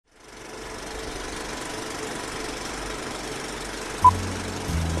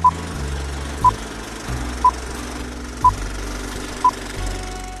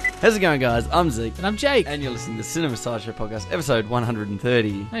How's it going, guys? I'm Zeke. And I'm Jake. And you're listening to the Cinema Sideshow podcast, episode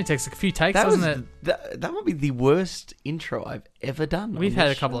 130. Only takes a few takes, doesn't it? That might be the worst intro I've ever done. We've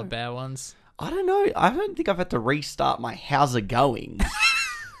had a couple of bad ones. I don't know. I don't think I've had to restart my how's it going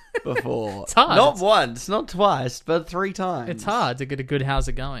before. It's hard. Not once, not twice, but 3 times. It's hard to get a good how's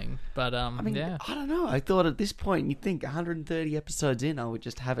it going. But, I mean, yeah. I don't know. I thought at this point, you'd think 130 episodes in, I would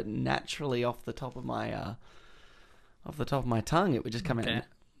just have it naturally off the top of my tongue. It would just come out.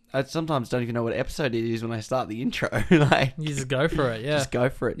 I sometimes don't even know what episode it is when I start the intro. Like, you just go for it, yeah. Just go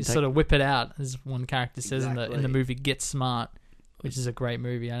for it. You sort of whip it out, as one character says in Exactly. the movie Get Smart, which is a great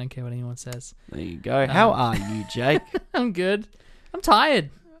movie. I don't care what anyone says. There you go. How are you, Jake? I'm good. I'm tired.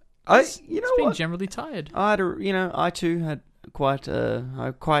 You know been what? generally tired. I too had quite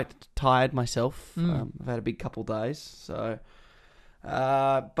tired myself. I've had a big couple days, so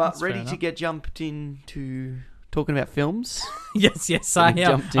but That's ready fair to enough. get jumped into talking about films. Yes, I am.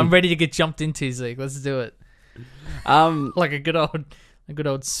 Jumped in. I'm ready to get jumped into, Zeke. Let's do it. Like a good old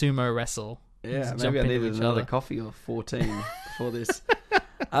sumo wrestle. Yeah, Just maybe I jump into needed each another other. coffee or 14 before this.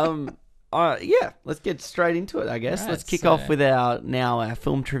 Yeah, let's get straight into it, I guess. Right, Let's kick so- off with our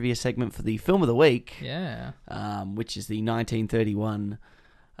film trivia segment for the film of the week. Yeah. Which is the 1931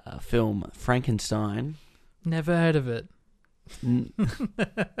 film Frankenstein. Never heard of it.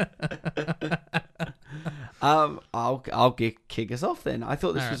 I'll kick us off then. I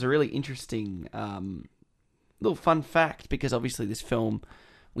thought this All right. was a really interesting little fun fact because obviously this film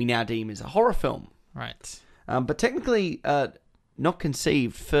we now deem as a horror film, Right. but technically not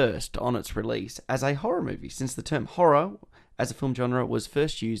conceived first on its release as a horror movie, since the term horror as a film genre was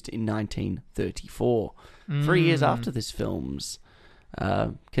first used in 1934, 3 years after this film's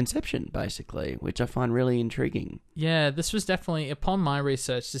conception, basically, which I find really intriguing. Yeah, this was definitely, upon my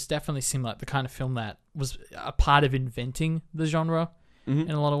research, this definitely seemed like the kind of film that was a part of inventing the genre in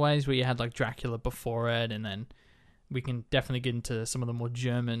a lot of ways, where you had like Dracula before it, and then we can definitely get into some of the more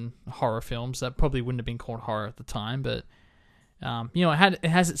German horror films that probably wouldn't have been called horror at the time, but it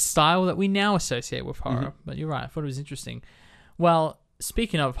has its style that we now associate with horror. But you're right, I thought it was interesting. Well,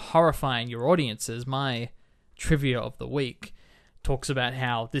 speaking of horrifying your audiences, my trivia of the week talks about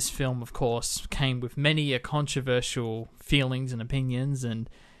how this film, of course, came with many controversial feelings and opinions and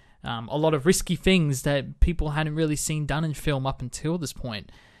a lot of risky things that people hadn't really seen done in film up until this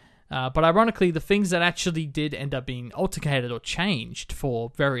point. But ironically, the things that actually did end up being altercated or changed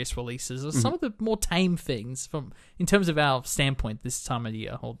for various releases are some of the more tame things in terms of our standpoint this time of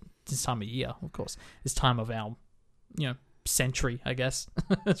year, this time of our, century, I guess.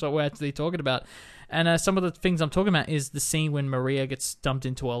 That's what we're actually talking about. And some of the things I'm talking about is the scene when Maria gets dumped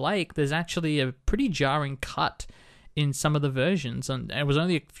into a lake. There's actually a pretty jarring cut in some of the versions, and it was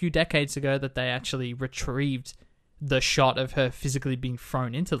only a few decades ago that they actually retrieved the shot of her physically being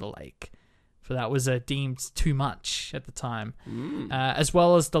thrown into the lake. So that was deemed too much at the time. As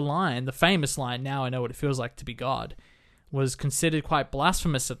well as the famous line, "Now I know what it feels like to be God," was considered quite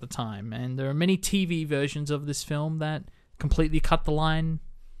blasphemous at the time. And there are many TV versions of this film that completely cut the line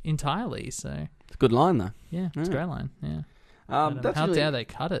entirely. So It's a good line, though. yeah, it's a great line. Yeah. That's How really, dare they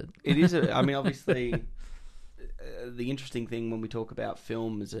cut it? It is. Obviously, the interesting thing when we talk about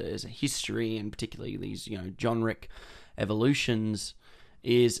film as a history, and particularly these, generic evolutions,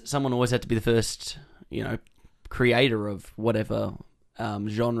 is someone always had to be the first, creator of whatever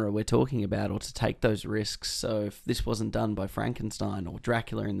genre we're talking about, or to take those risks. So if this wasn't done by Frankenstein or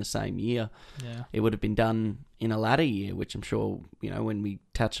Dracula in the same year, it would have been done in a latter year, which I'm sure, when we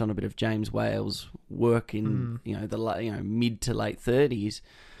touch on a bit of James Whale's work in, the mid to late 30s,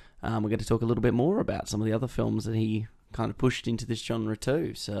 we're going to talk a little bit more about some of the other films that he kind of pushed into this genre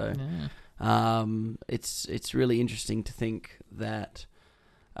too. So it's really interesting to think that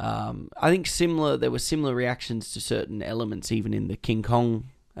I think there were similar reactions to certain elements even in the King Kong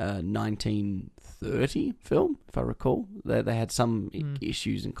 1930 film, if I recall. They had some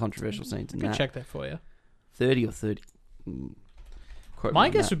issues and controversial scenes in I can that. check that for you. 30 or 30. My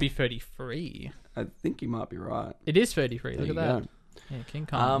guess would be 33. I think you might be right. It is 33. There Look at you that. go. Yeah, King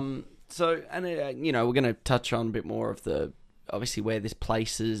Kong. We're going to touch on a bit more of obviously where this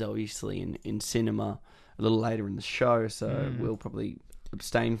places, obviously in cinema a little later in the show, so we'll probably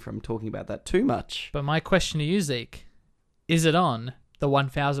abstain from talking about that too much. But my question to you, Zeke, is it on the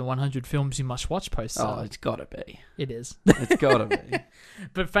 1,100 films you must watch poster? Oh, it's got to be. It is. It's got to be.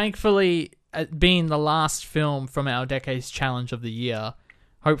 But thankfully, being the last film from our Decades Challenge of the year,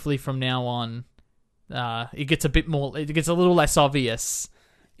 hopefully from now on, it gets a little less obvious.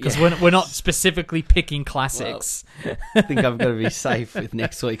 Because we're not specifically picking classics. Well, I think I've got to be safe with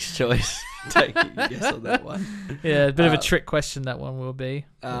next week's choice. take a guess on that one. Yeah, a bit of a trick question that one will be.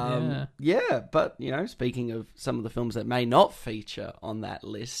 But speaking of some of the films that may not feature on that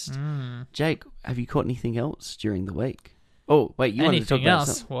list, Jake, have you caught anything else during the week? Oh, wait, you wanted to talk about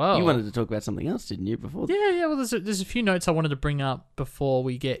something. Whoa. You wanted to talk about something else, didn't you? Before Yeah. Well, there's a few notes I wanted to bring up before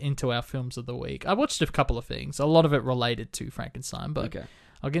we get into our films of the week. I watched a couple of things. A lot of it related to Frankenstein, but okay.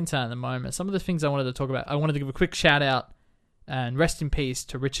 I'll get into that in a moment. Some of the things I wanted to talk about. I wanted to give a quick shout out and rest in peace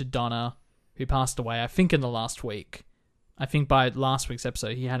to Richard Donner, who passed away, I think, in the last week. I think by last week's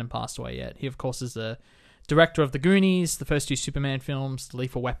episode, he hadn't passed away yet. He, of course, is the director of The Goonies, the first two Superman films, the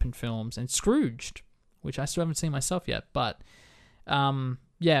Lethal Weapon films, and Scrooged, which I still haven't seen myself yet. But,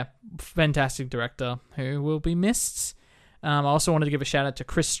 fantastic director who will be missed. I also wanted to give a shout out to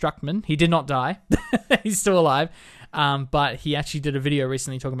Chris Struckman. He did not die. He's still alive. But he actually did a video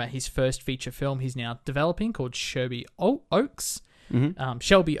recently talking about his first feature film he's now developing called Shelby Oaks. Mm-hmm.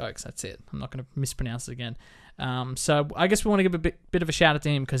 Shelby Oaks, that's it. I'm not going to mispronounce it again. So I guess we want to give a bit of a shout out to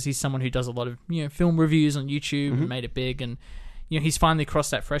him because he's someone who does a lot of film reviews on YouTube and made it big. And he's finally crossed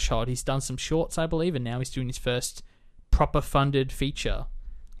that threshold. He's done some shorts, I believe, and now he's doing his first proper funded feature,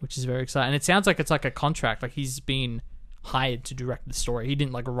 which is very exciting. And it sounds like it's like a contract, like he's been hired to direct the story. He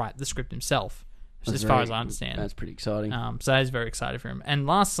didn't write the script himself, as far as I understand. That's pretty exciting. So that is very excited for him. And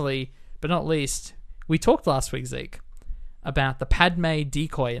lastly, but not least, we talked last week, Zeke, about the Padme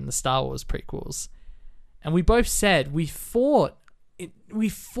decoy in the Star Wars prequels, and we both said we thought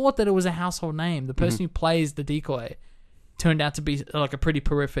that it was a household name. The person who plays the decoy turned out to be like a pretty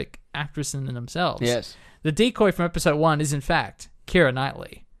prolific actress in themselves. Yes, the decoy from episode 1 is in fact Keira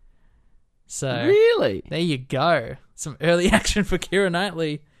Knightley. So really, there you go. Some early action for Keira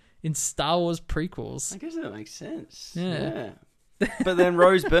Knightley in Star Wars prequels. I guess that makes sense. Yeah. But then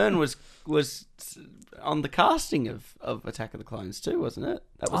Rose Byrne was on the casting of Attack of the Clones too, wasn't it?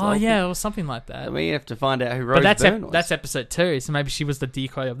 That was it was something like that. I mean, you have to find out who Rose Byrne was. That's episode 2, so maybe she was the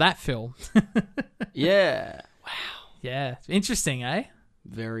decoy of that film. Yeah. Wow. Yeah. Interesting, eh?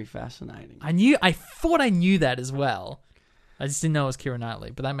 Very fascinating. I thought I knew that as well. I just didn't know it was Keira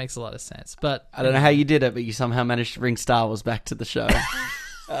Knightley, but that makes a lot of sense. But I don't know how you did it, but you somehow managed to bring Star Wars back to the show.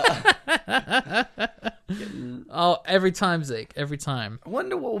 Every time, Zeke. Every time. I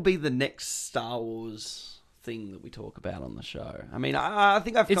wonder what will be the next Star Wars thing that we talk about on the show. I mean, I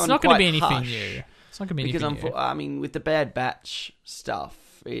think I've It's gone not going to quite be anything hush new. It's not going to be anything new. I mean, with the Bad Batch stuff,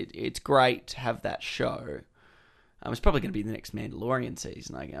 it's great to have that show. It's probably going to be the next Mandalorian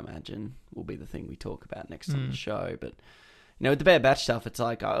season, I imagine, will be the thing we talk about next on the show. But, with the Bad Batch stuff, it's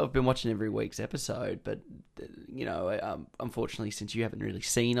like I've been watching every week's episode, but, unfortunately, since you haven't really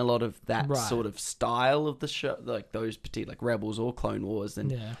seen a lot of that sort of style of the show, like those particular, like Rebels or Clone Wars,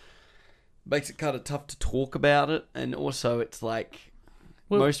 then makes it kind of tough to talk about it. And also, it's like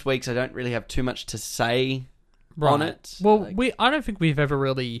most weeks I don't really have too much to say on it. Well, I don't think we've ever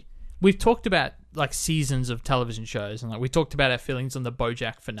really... We've talked about like seasons of television shows, and like we talked about our feelings on the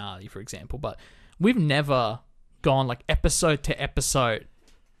BoJack finale, for example, but we've never gone like episode to episode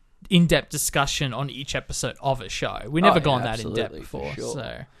in-depth discussion on each episode of a show. We've never gone that in-depth before.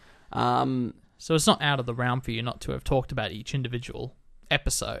 Sure. So it's not out of the realm for you not to have talked about each individual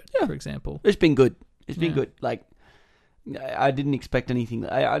episode, for example. It's been good. It's been good. Like, I didn't expect anything.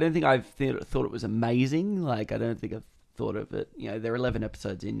 I don't think I've thought it was amazing. Like, I don't think I've thought of it. There are 11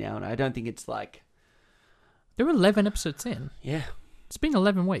 episodes in now, and I don't think it's like... There are 11 episodes in? Yeah. It's been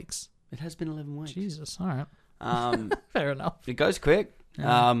 11 weeks. It has been 11 weeks. Jesus, all right. Fair enough. It goes quick.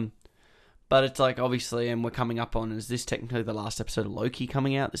 Yeah. But it's like, obviously, and we're coming up on, is this technically the last episode of Loki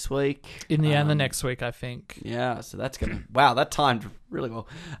coming out this week? In the end, the next week, I think. Yeah, so that's going to... Wow, that timed really well.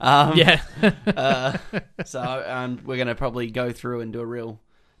 So we're going to probably go through and do a real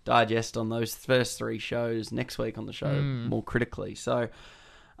digest on those first 3 shows next week on the show more critically. So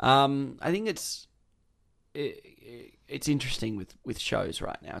I think it's interesting with shows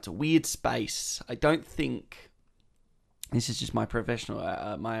right now. It's a weird space. I don't think... This is just my professional,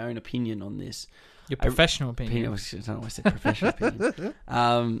 my own opinion on this. Your professional opinion. I don't know why I said professional opinion.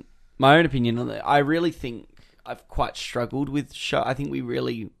 My own opinion on it. I really think I've quite struggled with show. I think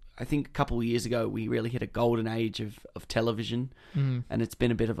a couple of years ago, we really hit a golden age of television, and it's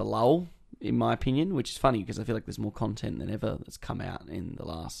been a bit of a lull, in my opinion, which is funny because I feel like there's more content than ever that's come out in the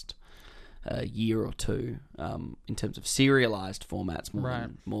last year or two, in terms of serialized formats,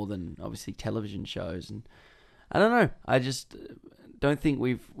 more than obviously television shows. And I don't know. I just don't think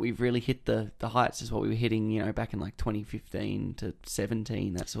we've really hit the heights as what we were hitting, back in like 2015 to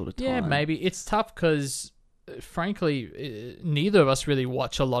 17, that sort of time. Yeah, maybe. It's tough because, frankly, neither of us really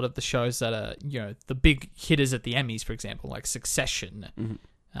watch a lot of the shows that are, the big hitters at the Emmys, for example, like Succession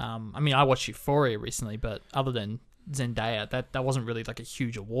I mean, I watched Euphoria recently, but other than Zendaya, that wasn't really like a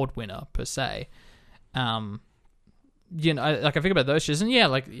huge award winner per se. You know, I think about those shows, and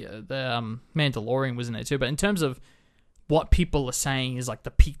the Mandalorian was in there too. But in terms of what people are saying is like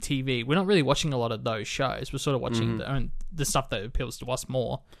the peak TV, we're not really watching a lot of those shows. We're sort of watching the stuff that appeals to us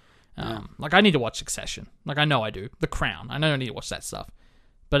more. Like I need to watch Succession. Like I know I do. The Crown. I know I need to watch that stuff.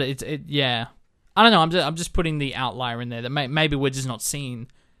 But yeah. I don't know. I'm just putting the outlier in there that maybe we're just not seeing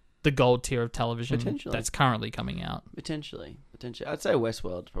the gold tier of television that's currently coming out. Potentially. I'd say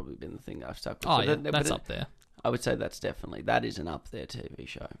Westworld's probably been the thing I've stuck with. Oh, yeah, that's up there. I would say that is an up there TV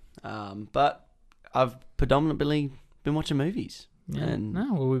show. But I've predominantly been watching movies. Yeah.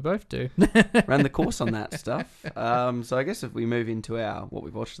 And we both do. ran the course on that stuff. So I guess if we move into what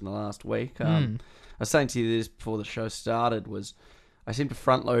we've watched in the last week, I was saying to you this before the show started, was I seem to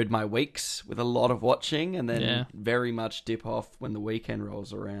front load my weeks with a lot of watching and then very much dip off when the weekend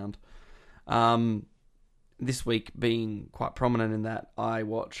rolls around. This week being quite prominent in that I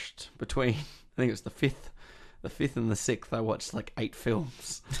watched between, I think it was the 5th and the 6th, I watched like 8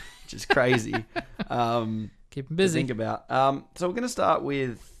 films, which is crazy. Keep them busy. To think about. So we're going to start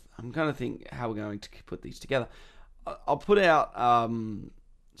with, I'm going to think how we're going to put these together. I'll put out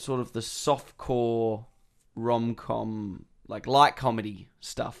sort of the softcore rom-com, like light comedy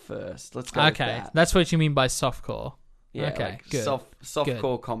stuff first. Let's go with that. That's what you mean by softcore. Yeah, okay, like good.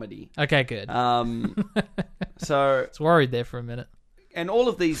 Softcore comedy. Okay, good. So I was worried there for a minute. And all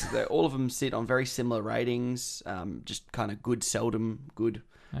of them sit on very similar ratings, just kind of good, seldom good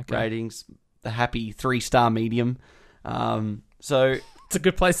ratings. The happy 3-star medium. So it's a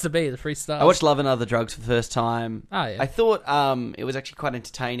good place to be, the 3 stars. I watched Love and Other Drugs for the first time. Oh, yeah. I thought it was actually quite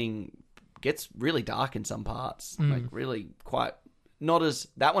entertaining. Gets really dark in some parts. Like really quite, not as,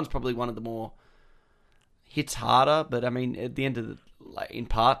 that one's probably one of the more, hits harder, but I mean, at the end of in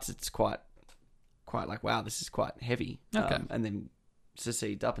parts, it's quite like, wow, this is quite heavy. Okay. And then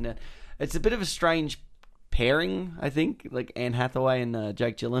secedes up and down. It's a bit of a strange pairing, I think, like Anne Hathaway and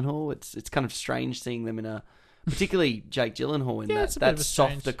Jake Gyllenhaal. It's kind of strange seeing them in particularly Jake Gyllenhaal in that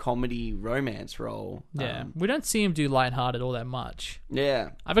softer comedy romance role. Yeah, we don't see him do lighthearted all that much.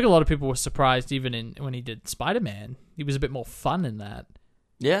 Yeah, I think a lot of people were surprised even when he did Spider-Man. He was a bit more fun in that.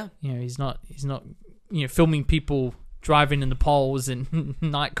 Yeah, you know, he's not filming people driving in the poles in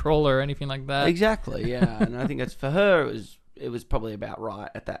Nightcrawler or anything like that. Exactly. Yeah, and I think that's for her. It was probably about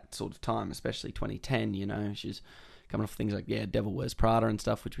right at that sort of time, especially 2010. You know, she's coming off things like Devil Wears Prada and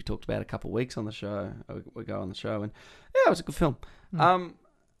stuff, which we talked about a couple of weeks on the show. We go on the show, and it was a good film.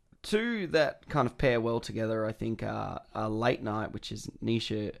 Two that kind of pair well together, I think, are Late Night, which is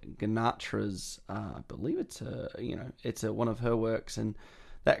Nisha Ganatra's. I believe it's one of her works, and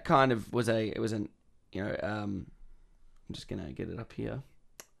that kind of was I'm just gonna get it up here.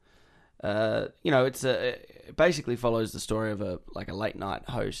 It basically follows the story of a late night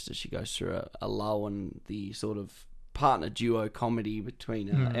host as she goes through a lull, and the sort of partner duo comedy between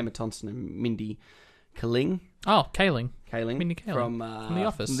Emma Thompson and Mindy Kaling. Oh, Kaling. Mindy Kaling from The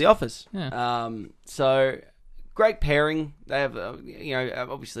Office. From The Office. Yeah. So great pairing. They have,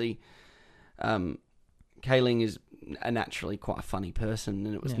 obviously, Kaling is a naturally quite a funny person,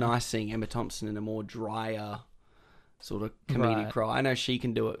 and it was nice seeing Emma Thompson in a more drier sort of comedic role. I know she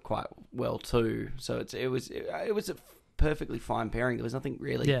can do it quite well too. So it was a perfectly fine pairing. There was nothing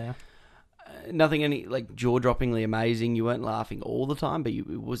really, nothing any like jaw-droppingly amazing. You weren't laughing all the time, but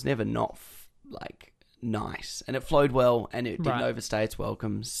it was never not nice, and it flowed well, and it didn't overstay its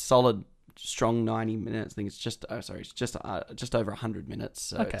welcome. Solid, strong 90 minutes. I think it's just over 100 minutes.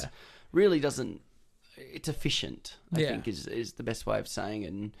 So it really doesn't. It's efficient, I think, is the best way of saying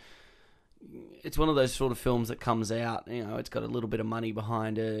it. And it's one of those sort of films that comes out, it's got a little bit of money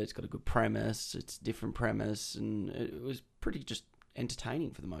behind it, it's got a good premise, it's a different premise, and it was pretty just entertaining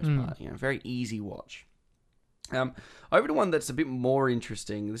for the most part. Very easy watch. Over to one that's a bit more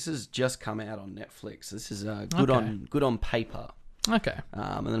interesting. This has just come out on Netflix. This is Good on Paper. Okay.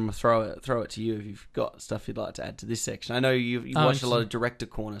 And then I'm gonna throw it to you if you've got stuff you'd like to add to this section. I know you've watched a lot of director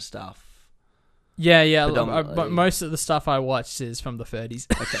corner stuff. Yeah. But most of the stuff I watched is from the 30s.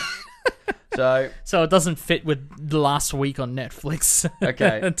 Okay. So it doesn't fit with the last week on Netflix.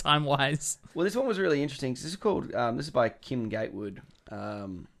 Okay. Time wise. Well, this one was really interesting. This is called. This is by Kim Gatewood. Let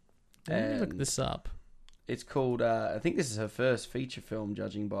me look this up. It's called. I think this is her first feature film,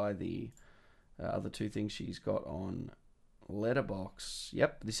 judging by the other two things she's got on Letterboxd.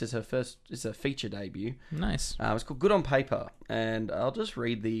 Yep, this is her first. It's a feature debut. Nice. It's called Good on Paper, and I'll just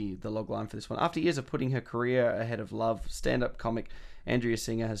read the logline for this one. After years of putting her career ahead of love, stand-up comic Andrea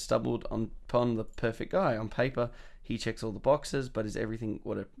Singer has stumbled upon the perfect guy. On paper, he checks all the boxes, but is everything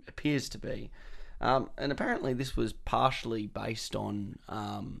what it appears to be? And apparently this was partially based on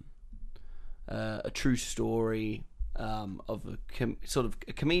a true story of sort of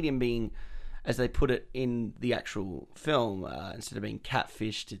a comedian being, as they put it in the actual film, instead of being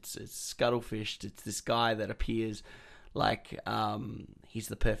catfished, it's scuttlefished. It's this guy that appears like he's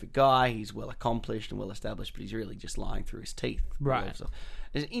the perfect guy, he's well accomplished and well established, but he's really just lying through his teeth. Right. So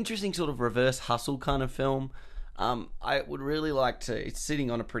it's an interesting sort of reverse hustle kind of film. I would really like to... It's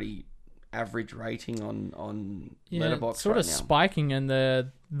sitting on a pretty average rating on Letterboxd sort of right now. spiking in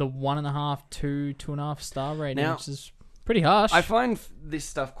the 1.5, 2.5 star rating, Now, which is pretty harsh. I find this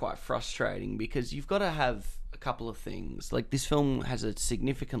stuff quite frustrating because you've got to have a couple of things. Like, this film has a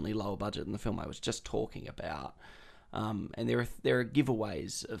significantly lower budget than the film I was just talking about. And there are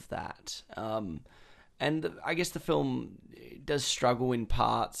giveaways of that. And I guess the film does struggle in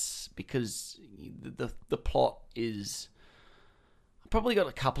parts because the plot is probably got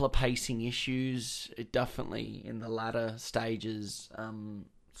a couple of pacing issues. It definitely, in the latter stages,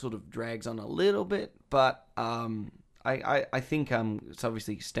 sort of drags on a little bit. But I think it's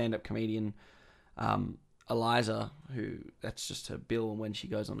obviously stand-up comedian Eliza, who that's just her bill when she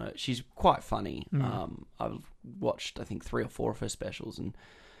goes on it. She's quite funny. I've watched, I think, 3 or 4 of her specials, and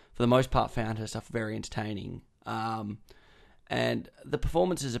for the most part found her stuff very entertaining. And the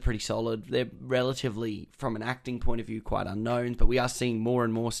performances are pretty solid. They're relatively, from an acting point of view, quite unknown, but we are seeing more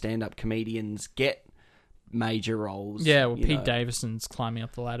and more stand-up comedians get major roles. Yeah, well, Pete Davidson's climbing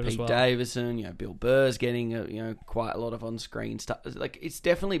up the ladder as well. Pete Davidson, Bill Burr's getting quite a lot of on-screen stuff. Like, it's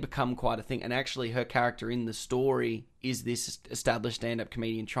definitely become quite a thing. And actually, her character in the story is this established stand-up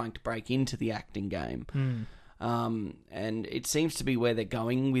comedian trying to break into the acting game. And it seems to be where they're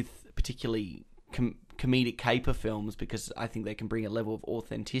going with particularly comedic caper films, because I think they can bring a level of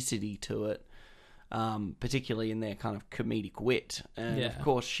authenticity to it, particularly in their kind of comedic wit. And of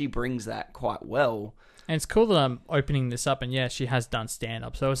course, she brings that quite well. And it's cool that I'm opening this up, and she has done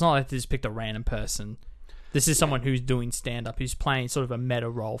stand-up, so it's not like they just picked a random person. This is someone who's doing stand-up, who's playing sort of a meta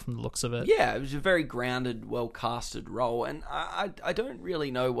role from the looks of it. Yeah, it was a very grounded, well-casted role, and I don't really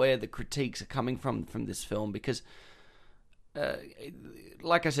know where the critiques are coming from this film, because,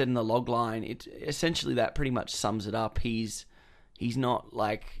 like I said in the log line, it essentially that pretty much sums it up. He's not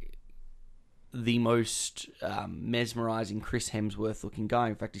like the most mesmerizing Chris Hemsworth looking guy.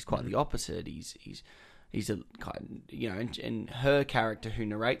 In fact, he's quite the opposite. He's a kind, and her character, who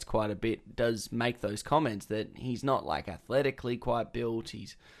narrates quite a bit, does make those comments that he's not like athletically quite built.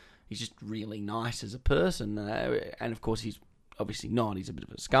 He's just really nice as a person, and of course he's obviously not. He's a bit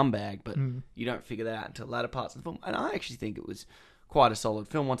of a scumbag, but you don't figure that out until latter parts of the film. And I actually think it was quite a solid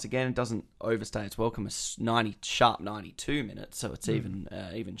film. Once again, it doesn't overstay its welcome. It's 92 minutes, so it's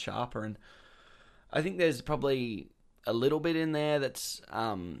even sharper. And I think there's probably a little bit in there that's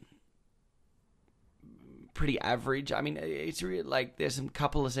pretty average. I mean, it's really like there's some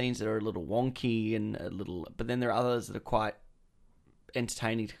couple of scenes that are a little wonky and but then there are others that are quite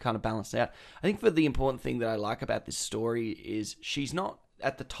entertaining to kind of balance it out. I think the important thing that I like about this story is she's not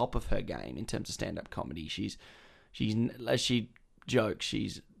at the top of her game in terms of stand-up comedy. She's as she jokes,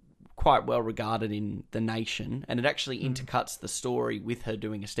 she's quite well regarded in the nation, and it actually intercuts the story with her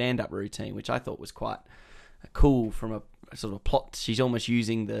doing a stand-up routine, which I thought was quite cool from a sort of plot. She's almost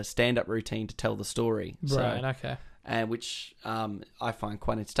using the stand-up routine to tell the story. Right, okay. And which I find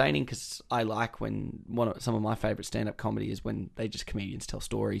quite entertaining, because I like when some of my favourite stand-up comedy is when comedians tell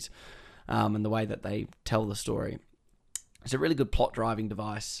stories, and the way that they tell the story. It's a really good plot-driving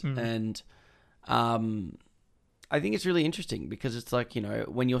device, and I think it's really interesting because it's like,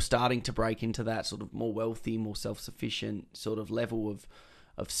 when you're starting to break into that sort of more wealthy, more self-sufficient sort of level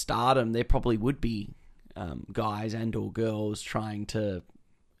of stardom, there probably would be guys and or girls trying to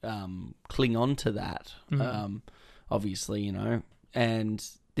cling on to that, obviously, and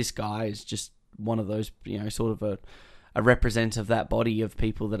this guy is just one of those, sort of a representative of that body of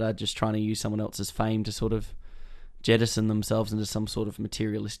people that are just trying to use someone else's fame to sort of jettison themselves into some sort of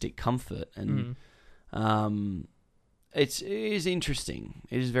materialistic comfort. And it is interesting.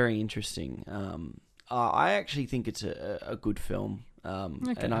 It is very interesting. I actually think it's a good film,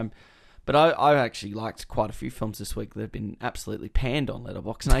 okay. But I actually liked quite a few films this week that have been absolutely panned on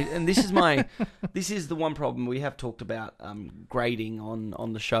Letterboxd, and this is this is the one problem we have talked about grading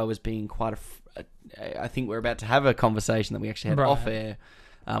on the show as being quite I think we're about to have a conversation that we actually had off air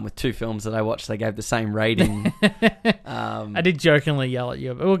with 2 films that I watched. They gave the same rating. I did jokingly yell at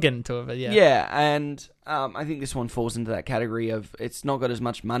you, but we'll get into it. But yeah, and I think this one falls into that category of it's not got as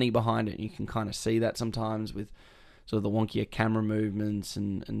much money behind it. You can kind of see that sometimes with sort of the wonkier camera movements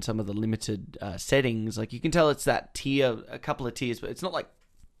and some of the limited settings. Like, you can tell it's that tier, a couple of tiers, but it's not like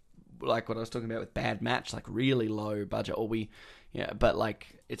what I was talking about with Bad Match, like really low budget, but like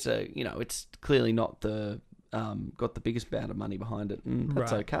it's it's clearly not got the biggest amount of money behind it, and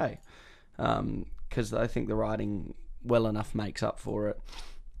that's okay, because I think the writing well enough makes up for it.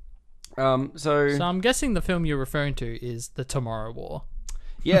 So I'm guessing the film you're referring to is The Tomorrow War.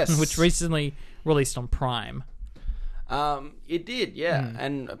 Yes. Which recently released on Prime. It did, yeah.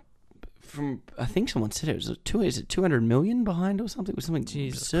 And from, I think someone said is it 200 million behind or something? It was something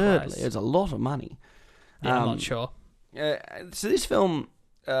absurdly. It was a lot of money. Yeah, I'm not sure. So this film,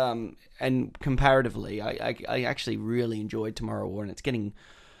 and comparatively, I actually really enjoyed Tomorrow War, and it's getting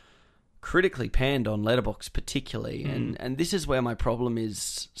critically panned on Letterboxd particularly, and this is where my problem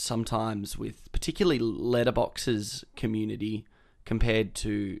is sometimes with particularly Letterboxd's community compared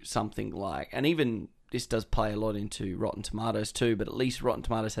to something like, and even this does play a lot into Rotten Tomatoes too, but at least Rotten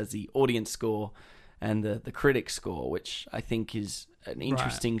Tomatoes has the audience score and the critic score, which I think is an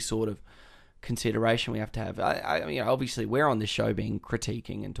interesting sort of consideration we have to have. I mean, obviously we're on this show being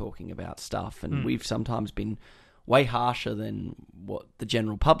critiquing and talking about stuff, and we've sometimes been way harsher than what the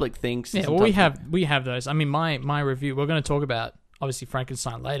general public thinks. Yeah, well, we have those. I mean, my review, we're going to talk about, obviously,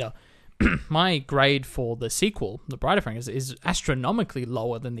 Frankenstein later. My grade for the sequel, The Bride of Frankenstein, is astronomically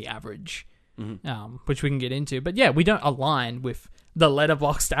lower than the average, which we can get into. But yeah, we don't align with the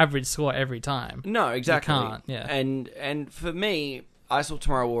Letterboxd average score every time. No, exactly. You can't, yeah. And for me, I saw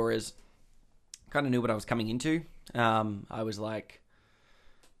Tomorrow War as kind of knew what I was coming into. I was like,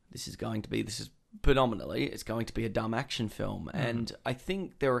 this is predominantly, it's going to be a dumb action film. And I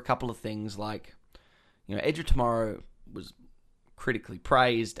think there were a couple of things like, Edge of Tomorrow was critically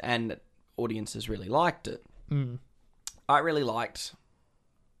praised and audiences really liked it. I really liked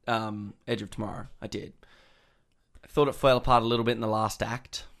Edge of Tomorrow. I did. I thought it fell apart a little bit in the last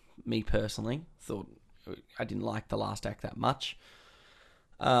act. Me personally, thought I didn't like the last act that much.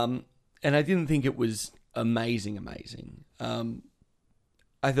 And I didn't think it was amazing.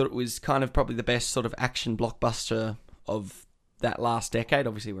 I thought it was kind of probably the best sort of action blockbuster of that last decade.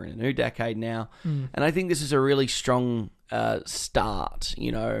 Obviously, we're in a new decade now. And I think this is a really strong start.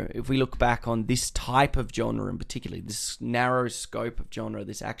 If we look back on this type of genre, and particularly this narrow scope of genre,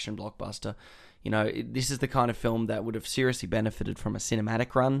 this action blockbuster, this is the kind of film that would have seriously benefited from a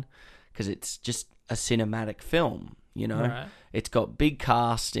cinematic run, because it's just a cinematic film. It's got big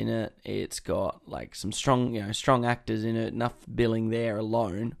cast in it. It's got like some strong actors in it. Enough billing there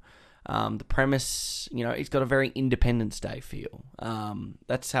alone. The premise, it's got a very Independence Day feel.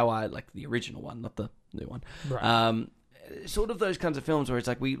 That's how I like the original one, not the new one. Right. Sort of those kinds of films where it's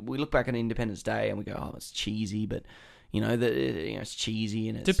like we look back at Independence Day and we go, oh, it's cheesy, but it's cheesy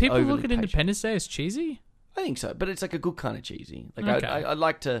and it's. Do people look at Independence Day as cheesy? I think so, but it's like a good kind of cheesy. Like okay. I'd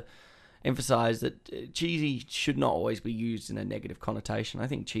like to emphasize that cheesy should not always be used in a negative connotation. I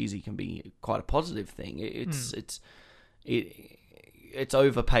think cheesy can be quite a positive thing. It's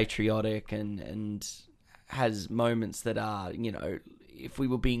over patriotic and has moments that are, if we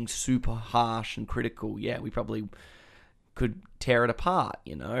were being super harsh and critical, yeah, we probably could tear it apart.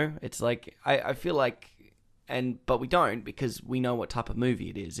 It's like I feel like, but we don't, because we know what type of movie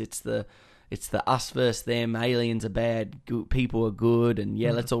it is. It's the us versus them. Aliens are bad, good, people are good, and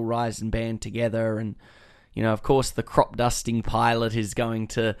let's all rise and band together. And of course, the crop dusting pilot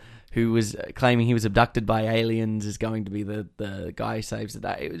who was claiming he was abducted by aliens is going to be the guy who saves the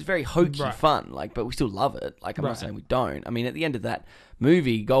day. It was very hokey fun, but we still love it. I'm not saying we don't. I mean, at the end of that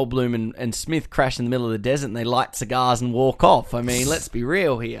movie, Goldblum and Smith crash in the middle of the desert and they light cigars and walk off. I mean, let's be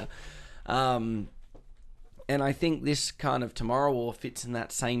real here. And I think this kind of Tomorrow War fits in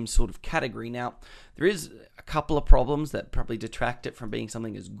that same sort of category. Now, there is a couple of problems that probably detract it from being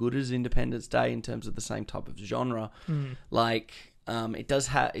something as good as Independence Day in terms of the same type of genre.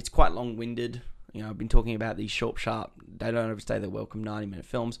 It's quite long-winded. I've been talking about these short, sharp, they don't overstay their welcome 90-minute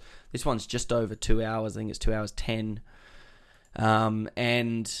films. This one's just over 2 hours. I think it's 2 hours 10.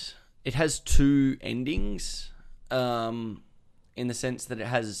 And it has two endings in the sense that it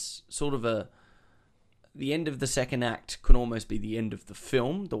has sort of the end of the second act could almost be the end of the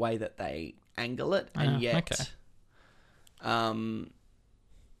film, the way that they angle it, and yet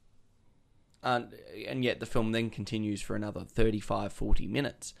the film then continues for another 35-40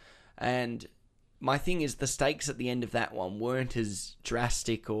 minutes. And my thing is, the stakes at the end of that one weren't as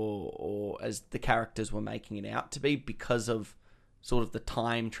drastic or as the characters were making it out to be, because of sort of the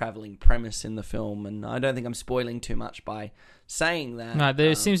time traveling premise in the film, and I don't think I'm spoiling too much by saying that. No,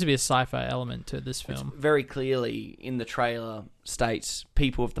 there seems to be a sci-fi element to this film. Very clearly in the trailer states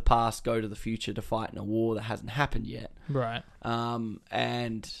people of the past go to the future to fight in a war that hasn't happened yet. Right.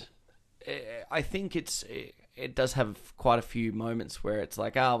 And I think it does have quite a few moments where it's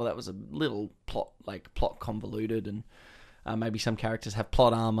like, oh, well, that was a little plot convoluted, and maybe some characters have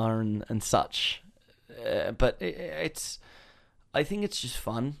plot armor and such. But I think it's just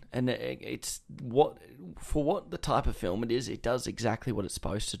fun, and it's what the type of film it is. It does exactly what it's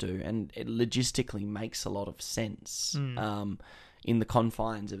supposed to do, and it logistically makes a lot of sense in the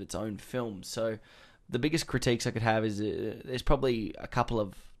confines of its own film. So the biggest critiques I could have is there's probably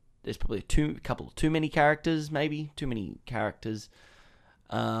too many characters,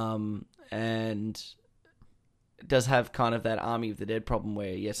 and it does have kind of that Army of the Dead problem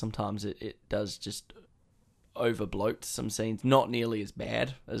where sometimes it does just over bloat some scenes, not nearly as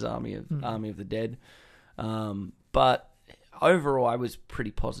bad as Army of the Dead, but overall I was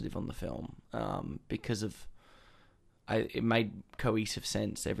pretty positive on the film because of it made cohesive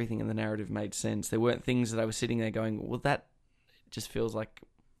sense. Everything in the narrative made sense. There weren't things that I was sitting there going, well, that just feels like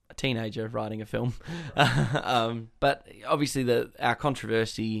a teenager writing a film. But obviously our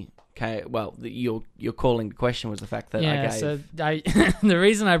controversy. Okay, well, you're calling the question was the fact that I gave. The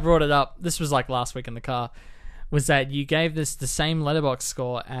reason I brought it up, this was like last week in the car, was that you gave this the same letterbox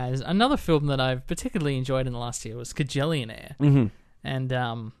score as another film that I've particularly enjoyed in the last year, was Kajillionaire. Mm-hmm. And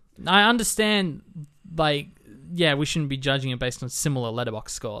I understand, we shouldn't be judging it based on similar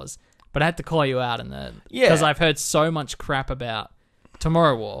letterbox scores, but I had to call you out in that because I've heard so much crap about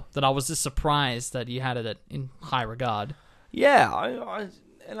Tomorrow War that I was just surprised that you had it in high regard. Yeah,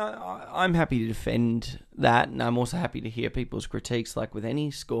 I'm happy to defend that, and I'm also happy to hear people's critiques, like with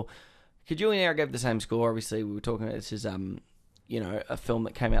any score. Kajillionaire gave the same score. Obviously, we were talking about this is a film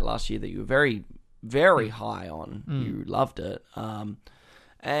that came out last year that you were very, very high on. You loved it, and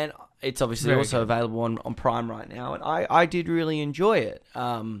it's obviously Very also good. available on Prime right now. And I did really enjoy it.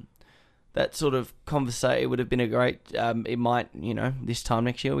 That sort of conversation, it would have been a great. It might, this time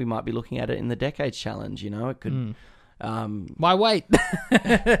next year we might be looking at it in the Decades Challenge. It could. Why wait?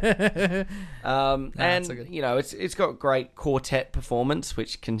 And it's got great quartet performance,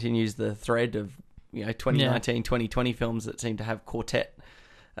 which continues the thread of 2019, 2020 films that seem to have quartet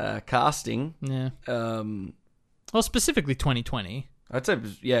casting. Yeah. Well, specifically 2020. I'd say,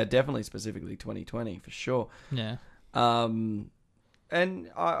 definitely specifically 2020 for sure. Yeah. And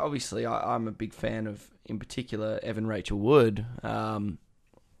I'm a big fan of, in particular, Evan Rachel Wood.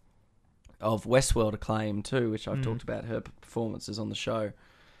 Of Westworld acclaim too, which I've talked about her performances on the show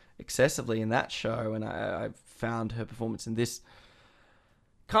excessively in that show, and I've found her performance in this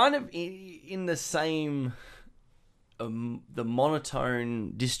kind of in the same the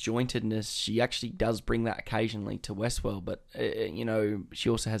monotone disjointedness. She actually does bring that occasionally to Westworld, but she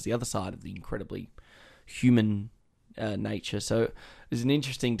also has the other side of the incredibly human nature. So it was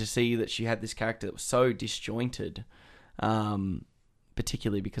interesting to see that she had this character that was so disjointed.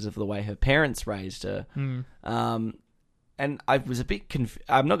 Particularly because of the way her parents raised her. And I was a bit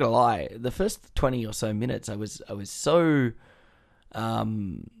I'm not going to lie, the first 20 or so minutes I was so I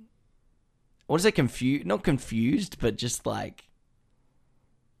want to say confused, not confused, but just like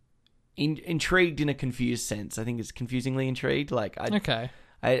intrigued in a confused sense. I think it's confusingly intrigued. Okay.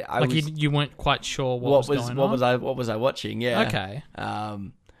 I like was, you weren't quite sure what was going on? What was I watching? Yeah. Okay.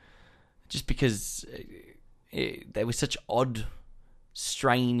 Just because they were such odd,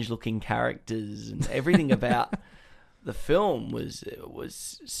 strange-looking characters, and everything about the film was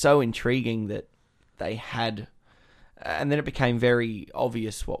so intriguing that they had, and then it became very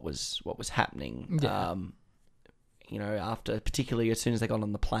obvious what was happening. Yeah. After, particularly as soon as they got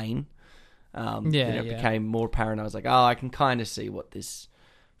on the plane, then it yeah. became more apparent. I was like, oh, I can kind of see what this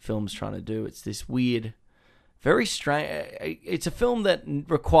film's trying to do. It's this weird, very strange. It's a film that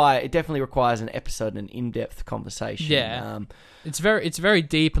definitely requires an episode and an in-depth conversation. Yeah, it's very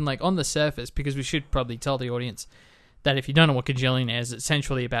deep and like on the surface, because we should probably tell the audience that if you don't know what Kajillionaire is, it's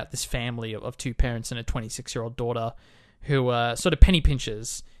essentially about this family of two parents and a 26-year-old daughter who are sort of penny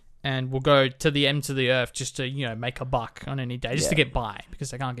pinchers and will go to the ends of the earth just to make a buck on any day, just to get by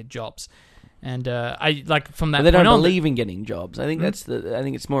because they can't get jobs. And I like from that. But they don't point believe in getting jobs. I think I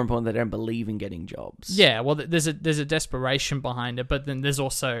think it's more important that they don't believe in getting jobs. Yeah, well, there's a desperation behind it, but then there's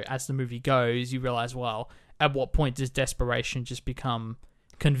also, as the movie goes, you realize, well, at what point does desperation just become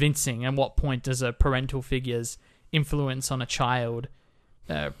convincing? And what point does a parental figure's influence on a child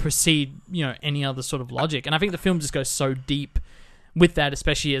precede any other sort of logic? And I think the film just goes so deep with that,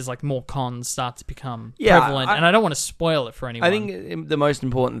 especially as like more cons start to become Yeah, prevalent, and I don't want to spoil it for anyone. I think the most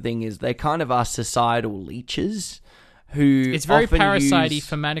important thing is they kind of are societal leeches who it's very often parasite-y use,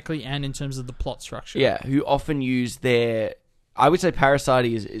 thematically and in terms of the plot structure. yeah, who often use their... I would say parasite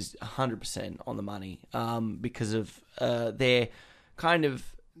is 100% on the money because of their kind of...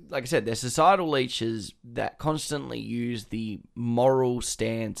 Like I said, they're societal leeches that constantly use the moral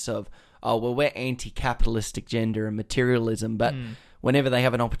stance of, oh, well, we're anti-capitalistic gender and materialism, but whenever they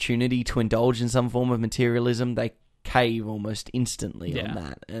have an opportunity to indulge in some form of materialism, they cave almost instantly on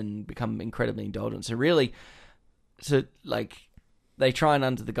that and become incredibly indulgent. So really, they try and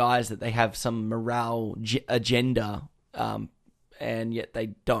under the guise that they have some morale agenda, and yet they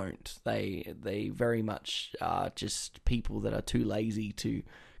don't. They very much are just people that are too lazy to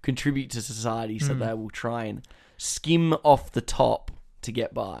contribute to society, so they will try and skim off the top to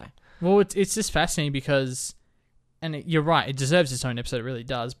get by. Well, it's just fascinating because, and you're right, it deserves its own episode, it really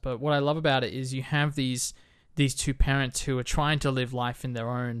does, but what I love about it is you have these two parents who are trying to live life in their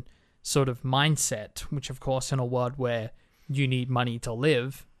own sort of mindset, which of course in a world where you need money to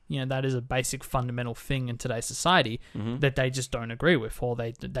live, that is a basic fundamental thing in today's society that they just don't agree with, or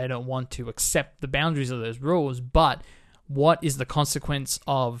they don't want to accept the boundaries of those rules. But what is the consequence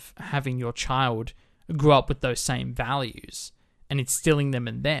of having your child grow up with those same values and instilling them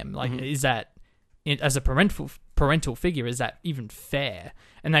in them? Like, is that, as a parental figure, is that even fair?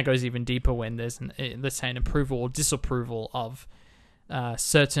 And that goes even deeper when there's, let's say, an approval or disapproval of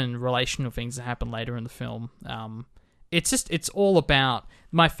certain relational things that happen later in the film. It's all about...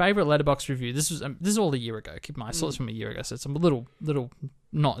 My favorite Letterboxd review, this is all a year ago. Keep in mind, I saw this from a year ago, so it's a little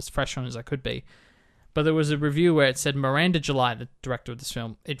not as fresh on as I could be. But there was a review where it said Miranda July, the director of this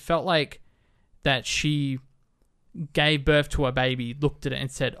film, it felt like that she gave birth to a baby, looked at it and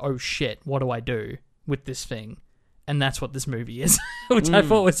said, oh shit, what do I do with this thing? And that's what this movie is, which I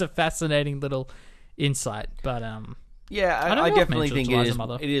thought was a fascinating little insight. But yeah, I definitely think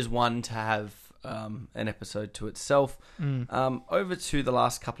it is one to have an episode to itself. Over to the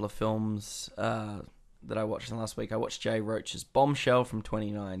last couple of films that I watched in the last week. I watched Jay Roach's Bombshell from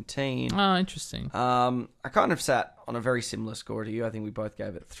 2019. Oh, interesting. I kind of sat on a very similar score to you. I think we both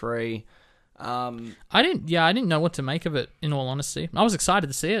gave it 3. I didn't know what to make of it, in all honesty. I was excited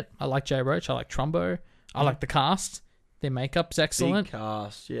to see it. I like Jay Roach. I like Trumbo. I like the cast. Their makeup's excellent. Big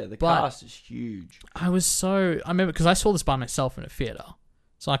cast. Yeah, the cast is huge. I remember, because I saw this by myself in a theater.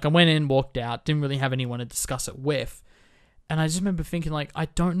 So, I went in, walked out, didn't really have anyone to discuss it with. And I just remember thinking, I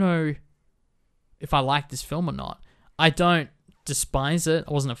don't know if I like this film or not. I don't despise it.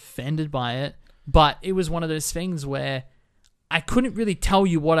 I wasn't offended by it. But it was one of those things where I couldn't really tell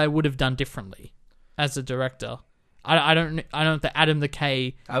you what I would have done differently as a director. I don't think Adam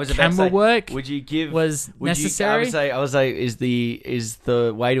McKay camera work would you give was necessary. I would say is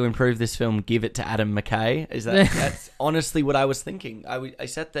the way to improve this film, give it to Adam McKay. That's honestly what I was thinking. I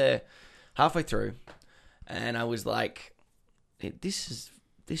sat there halfway through and I was like, this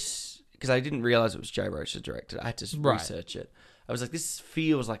because I didn't realize it was Jay Roach that directed. I had to research it. I was like, this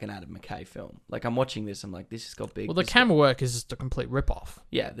feels like an Adam McKay film. Like, I'm watching this, I'm like, this has got big... Well, the camera work is just a complete rip-off.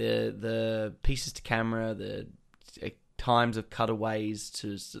 Yeah, the pieces to camera, the times of cutaways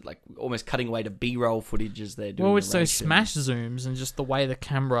to, like, almost cutting away to B-roll footage as they're doing. Well, it's those smash zooms and just the way the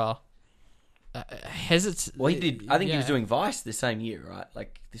camera hesitates. Well, he did... I think he was doing Vice the same year, right?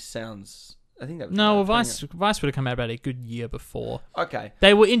 Like, this sounds... I think that was... No, well, Vice would have come out about a good year before. Okay.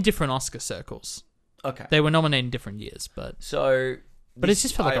 They were in different Oscar circles. Okay. They were nominated in different years, but... So... But it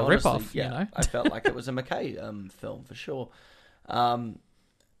just felt like a rip-off, yeah, you know? I felt like it was a McKay film, for sure.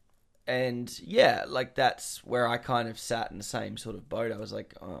 And, yeah, like, that's where I kind of sat in the same sort of boat. I was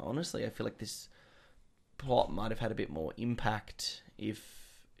like, honestly, I feel like this plot might have had a bit more impact if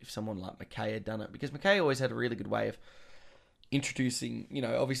someone like McKay had done it. Because McKay always had a really good way of introducing,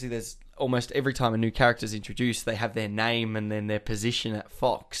 obviously there's almost every time a new character is introduced, they have their name and then their position at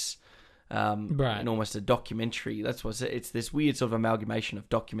Fox. Right. And almost a documentary. That's what it's this weird sort of amalgamation of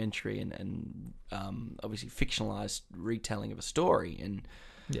documentary and obviously fictionalized retelling of a story and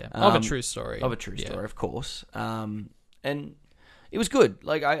of a true story. Of a true story, of course. And it was good.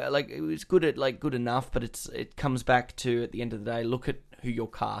 It was good at good enough, but it comes back to, at the end of the day, look at who your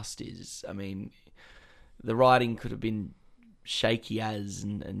cast is. I mean, the writing could have been shaky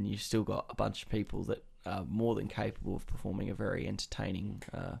and you've still got a bunch of people that are more than capable of performing a very entertaining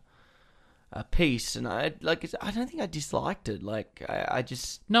piece, and I don't think I disliked it. I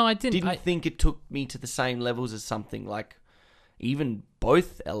didn't think it took me to the same levels as something like even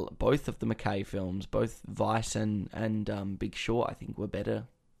both of the McKay films, both Vice and Big Short. I think were better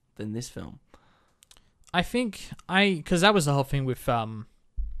than this film. I think because that was the whole thing with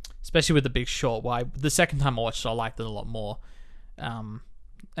especially with The Big Short. Why the second time I watched it, I liked it a lot more. And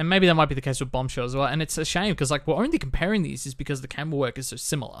maybe that might be the case with Bombshell as well. And it's a shame because like we're only comparing these is because the camera work is so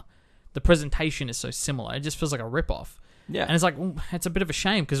similar, the presentation is so similar. It just feels like a rip-off. Yeah, and it's like it's a bit of a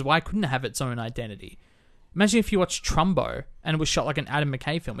shame because why couldn't it have its own identity? Imagine if you watched Trumbo and it was shot like an Adam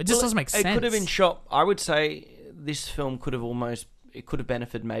McKay film. It just doesn't make sense. It could have been shot. I would say this film could have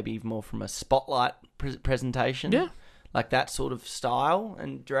benefited maybe even more from a spotlight presentation. Yeah. Like that sort of style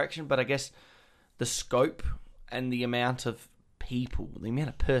and direction. But I guess the scope and the amount of people, the amount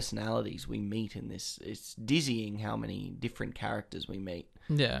of personalities we meet in this, it's dizzying how many different characters we meet.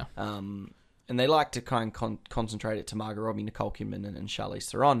 Yeah. And they like to kind of concentrate it to Margot Robbie, Nicole Kidman, and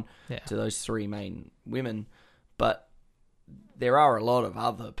Charlize Theron, to those three main women. But there are a lot of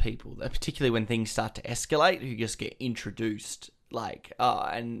other people, particularly when things start to escalate, who just get introduced.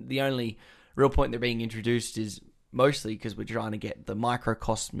 And the only real point they're being introduced is mostly because we're trying to get the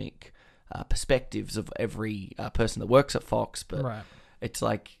microcosmic perspectives of every person that works at Fox. But it's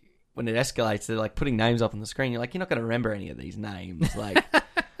like when it escalates, they're like putting names up on the screen. You're like, you're not going to remember any of these names. Like.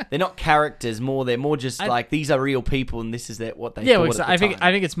 They're not characters. They're more just like these are real people, and this is what they. Yeah, I think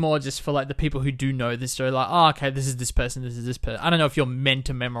it's more just for like the people who do know this story. Like, oh, okay, this is this person. This is this person. I don't know if you're meant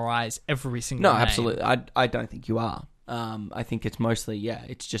to memorize every single. No, name. Absolutely. I don't think you are. I think it's mostly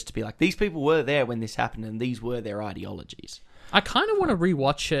it's just to be like these people were there when this happened, and these were their ideologies. I kind of want to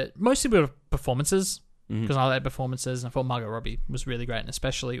rewatch it, mostly with performances because I like performances, and I thought Margot Robbie was really great, and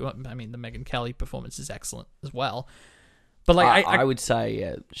especially the Megyn Kelly performance is excellent as well. But like I would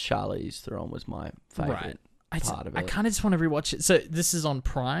say Charlize Theron was my favorite part of it. I kind of just want to rewatch it. So this is on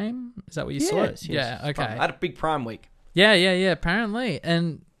Prime? Is that what you saw it? Yes, yeah, okay. I had a big Prime week. Yeah, apparently.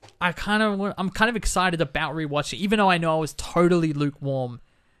 And I'm kind of excited about rewatching, even though I know I was totally lukewarm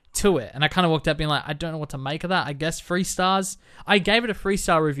to it. And I kind of walked out being like, I don't know what to make of that. I guess 3 stars. I gave it a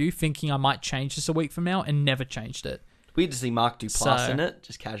 3-star review thinking I might change this a week from now and never changed it. Weird to see Mark Duplass in it,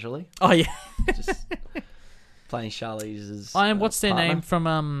 just casually. Oh, yeah. Just playing Charlize's and what's their partner.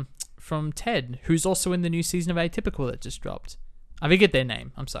 name from Ted, who's also in the new season of Atypical that just dropped. I forget their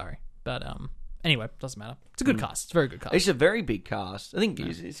name. I'm sorry. But anyway, doesn't matter. It's a good cast. It's a very good cast. It's a very big cast. I think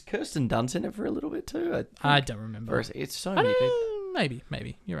is Kirsten Dunst in it for a little bit too? I don't remember. It's so many people.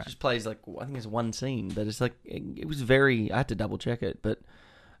 Maybe. You're right. Just plays like, I think it's one scene, but it's like, it was very, I had to double check it, but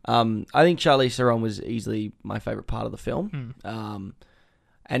I think Charlize Theron was easily my favourite part of the film.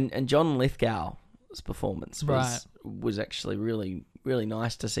 And John Lithgow's performance was actually really, really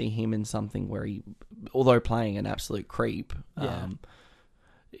nice to see him in something where he, although playing an absolute creep,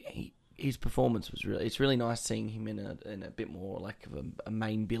 his performance was it's really nice seeing him in a bit more like of a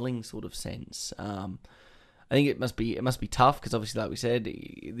main billing sort of sense. I think it must be tough because obviously, like we said,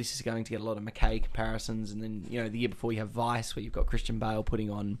 this is going to get a lot of McKay comparisons, and then the year before you have Vice, where you've got Christian Bale putting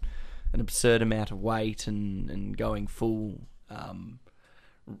on an absurd amount of weight and going full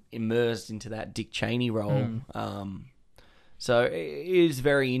immersed into that Dick Cheney role. So it is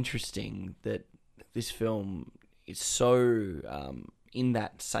very interesting that this film is so in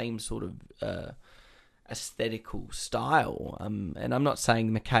that same sort of aesthetical style. And I'm not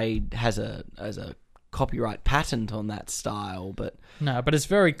saying McKay has a copyright patent on that style, but it's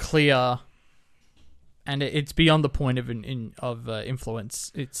very clear, and it's beyond the point of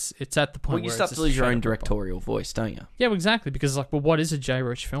influence. It's at the point where you start to lose your own directorial voice, don't you? Yeah, exactly. Because what is a J.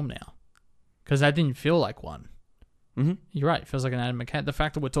 Roach film now? Because that didn't feel like one. Mm-hmm. You're right. It feels like an Adam McKay. The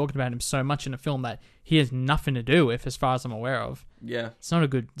fact that we're talking about him so much in a film that he has nothing to do with, as far as I'm aware of. Yeah, it's not a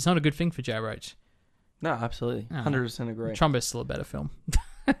good thing for J. Roach. No, absolutely, 100% agree. Trumbo's still a better film.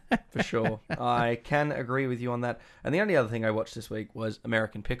 For sure. I can agree with you on that. And the only other thing I watched this week was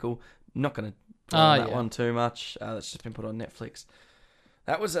American Pickle. I'm not going to dwell on that one too much. That's just been put on Netflix.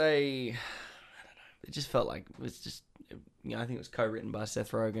 That was it just felt like it was just, I think it was co-written by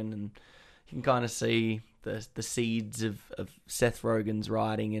Seth Rogen, and you can kind of see the seeds of Seth Rogen's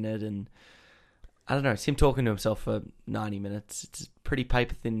writing in it, and I don't know, it's him talking to himself for 90 minutes. It's a pretty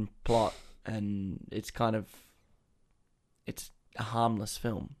paper-thin plot, and it's a harmless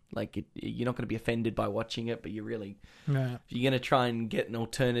film. Like, you're not going to be offended by watching it, but you're really... If you're going to try and get an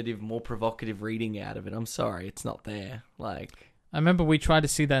alternative, more provocative reading out of it, I'm sorry, it's not there. Like... I remember we tried to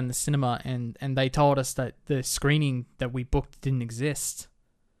see that in the cinema, and they told us that the screening that we booked didn't exist.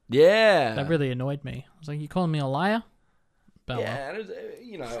 Yeah. That really annoyed me. I was like, you calling me a liar? Yeah, it was,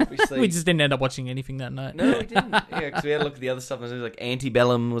 obviously... we just didn't end up watching anything that night. No, we didn't. Yeah, because we had a look at the other stuff, and it was like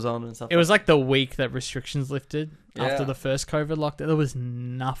Antebellum was on and stuff. It was like the week that restrictions lifted after the first COVID lockdown. There was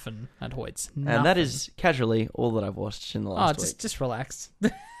nothing at Hoyt's. Nothing. And that is casually all that I've watched in the last week. Just relax.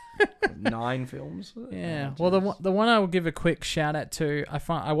 9 films. Yeah. Well, the one I will give a quick shout out to,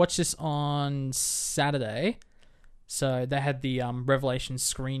 I watched this on Saturday. So they had the Revelation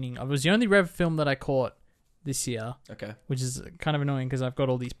screening. It was the only Rev film that I caught this year. Okay. Which is kind of annoying because I've got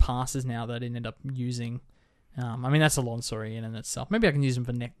all these passes now that I didn't end up using. I mean, that's a long story in and itself. Maybe I can use them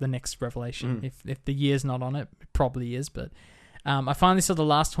for the next Revelation. If the year's not on it probably is. But I finally saw The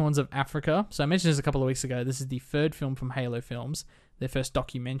Last Horns of Africa. So I mentioned this a couple of weeks ago. This is the third film from Halo Films, their first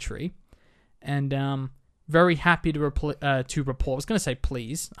documentary. And very happy to report. I was going to say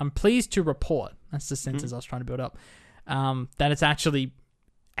please. I'm pleased to report. That's the sentence I was trying to build up. That it's actually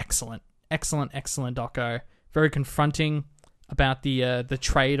excellent doco. Very confronting about the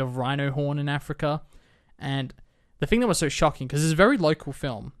trade of rhino horn in Africa. And the thing that was so shocking, because it's a very local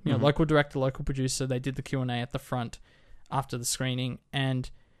film, local director, local producer, they did the Q&A at the front after the screening. And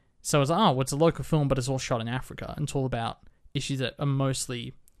so it's it's a local film, but it's all shot in Africa. And it's all about issues that are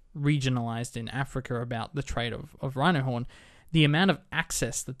mostly regionalized in Africa about the trade of rhino horn. The amount of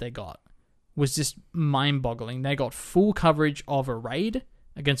access that they got was just mind-boggling. They got full coverage of a raid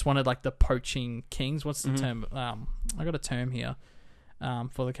against one of like the poaching kings. What's the term? I got a term here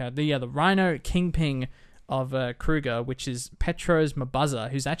for the cat. The rhino kingpin of Kruger, which is Petros Mabuza,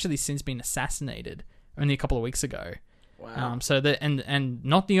 who's actually since been assassinated only a couple of weeks ago. Wow. And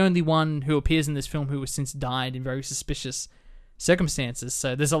not the only one who appears in this film who has since died in very suspicious circumstances.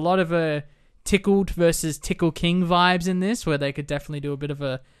 So there's a lot of Tickled versus Tickle King vibes in this, where they could definitely do a bit of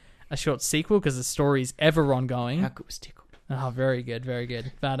a short sequel because the story's ever ongoing. How good was Tickled? Oh, very good, very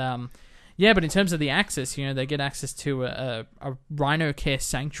good. But but in terms of the access, they get access to a rhino care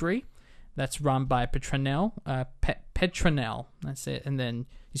sanctuary that's run by Petronelle. Petronelle, that's it. And then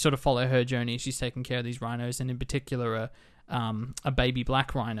you sort of follow her journey. She's taking care of these rhinos, and in particular, a baby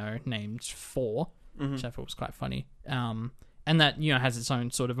black rhino named Four, which I thought was quite funny. And that has its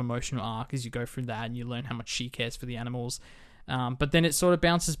own sort of emotional arc as you go through that, and you learn how much she cares for the animals. But then it sort of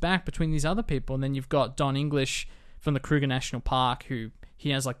bounces back between these other people, and then you've got Don English from the Kruger National Park, who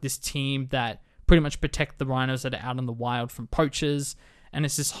he has like this team that pretty much protect the rhinos that are out in the wild from poachers, and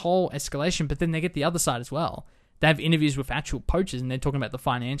it's this whole escalation. But then they get the other side as well. They have interviews with actual poachers, and they're talking about the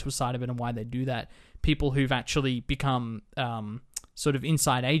financial side of it and why they do that. People who've actually become sort of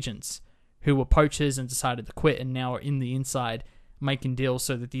inside agents who were poachers and decided to quit and now are in the inside making deals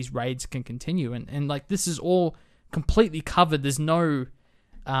so that these raids can continue. And like, this is all completely covered. There's no...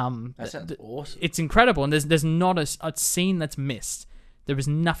 that sounds awesome. It's incredible, and there's not a scene that's missed. There is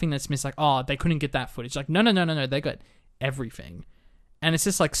nothing that's missed. Like, they couldn't get that footage. Like, no, they got everything, and it's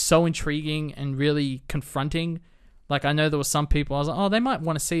just like so intriguing and really confronting. Like, I know there were some people I was like, they might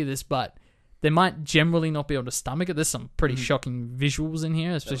want to see this, but they might generally not be able to stomach it. There's some pretty shocking visuals in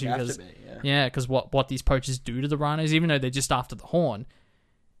here, especially because what these poachers do to the rhinos, even though they're just after the horn.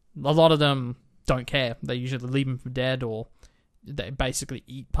 A lot of them don't care. They usually leave them for dead, or they basically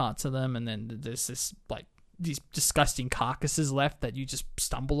eat parts of them, and then there's this like these disgusting carcasses left that you just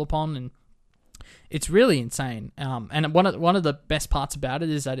stumble upon, and it's really insane. And one of the best parts about it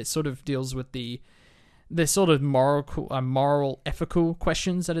is that it sort of deals with the sort of moral, ethical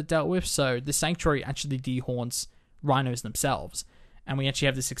questions that are dealt with. So the sanctuary actually dehorns rhinos themselves, and we actually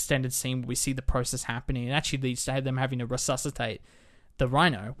have this extended scene where we see the process happening. It actually leads to them having to resuscitate the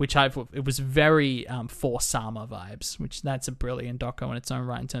rhino, which it was very For Sama vibes, which that's a brilliant doco in its own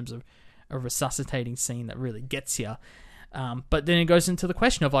right in terms of a resuscitating scene that really gets you. But then it goes into the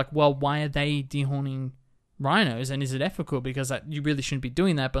question of like, well, why are they dehorning rhinos, and is it ethical? Because you really shouldn't be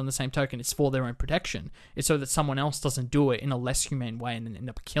doing that, but on the same token, it's for their own protection. It's so that someone else doesn't do it in a less humane way and then end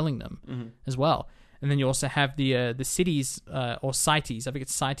up killing them as well. And then you also have the cities or CITES, I think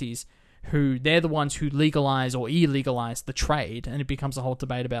it's CITES, who they're the ones who legalize or illegalize the trade, and it becomes a whole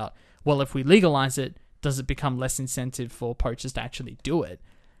debate about, well, if we legalize it, does it become less incentive for poachers to actually do it?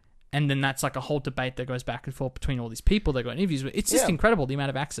 And then that's like a whole debate that goes back and forth between all these people that got interviews with. It's just incredible the amount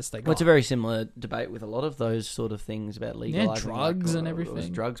of access they got. Well, it's a very similar debate with a lot of those sort of things about legalizing. Yeah, drugs and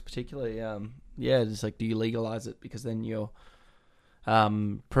everything. Drugs particularly. It's like, do you legalize it? Because then you're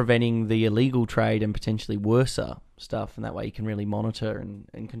preventing the illegal trade and potentially worse stuff, and that way you can really monitor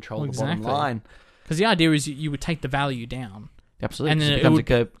and control the bottom line. Because the idea is you would take the value down. Absolutely. And then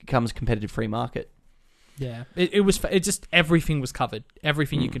it becomes a competitive free market. Yeah, it just everything was covered,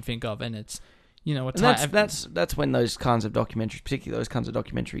 everything you could think of, and it's that's when those kinds of documentaries, particularly those kinds of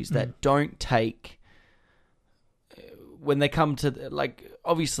documentaries that don't take, when they come to like,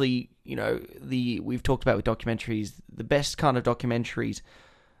 obviously, we've talked about with documentaries, the best kind of documentaries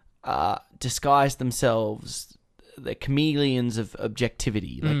disguise themselves. They're chameleons of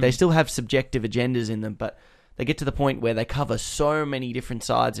objectivity. Like they still have subjective agendas in them, but they get to the point where they cover so many different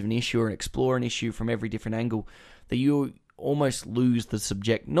sides of an issue and explore an issue from every different angle that you almost lose the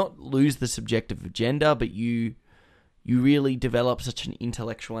subjective agenda, but you really develop such an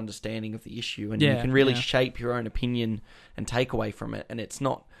intellectual understanding of the issue, and you can really shape your own opinion and takeaway from it. And it's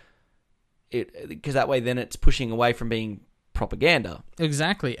not because that way then it's pushing away from being propaganda.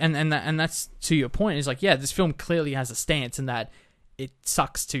 Exactly, and that's to your point. Is like, this film clearly has a stance in that it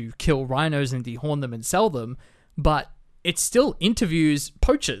sucks to kill rhinos and dehorn them and sell them, but it still interviews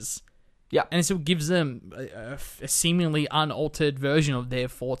poachers. Yeah, and it still gives them a seemingly unaltered version of their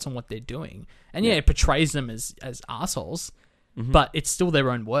thoughts on what they're doing. And it portrays them as assholes, but it's still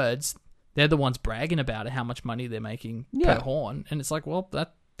their own words. They're the ones bragging about it, how much money they're making per horn, and it's like, well,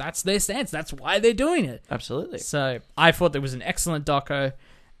 that's their stance. That's why they're doing it. Absolutely. So I thought there was an excellent doco.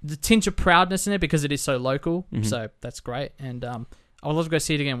 The tinge of proudness in it because it is so local, so that's great. And I would love to go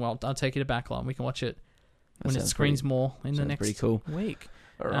see it again. Well, I'll take you to Backlot. We can watch it when it screens more in the next week. All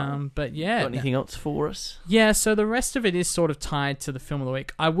right. But yeah. Got anything else for us? Yeah, so the rest of it is sort of tied to the film of the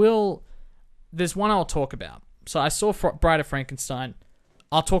week. There's one I'll talk about. So I saw Bride of Frankenstein.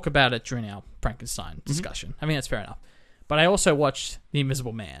 I'll talk about it during our Frankenstein discussion. I mean, that's fair enough. But I also watched The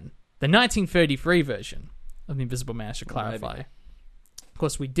Invisible Man, the 1933 version of The Invisible Man, I should clarify. Of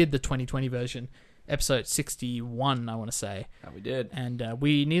course, we did the 2020 version, episode 61, I want to say. Oh, we did. And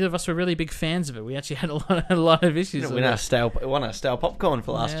neither of us were really big fans of it. We actually had a lot of issues with it. It won our stale popcorn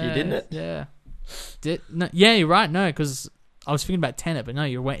for last year, didn't it? Yeah. You're right. No, because I was thinking about Tenet, but no,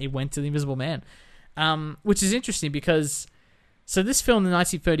 it went to The Invisible Man. Which is interesting because... So this film, the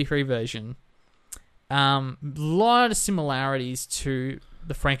 1933 version... lot of similarities to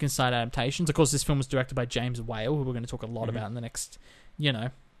the Frankenstein adaptations. Of course, this film was directed by James Whale, who we're going to talk a lot about in the next,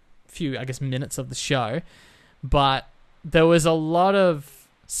 few, minutes of the show. But there was a lot of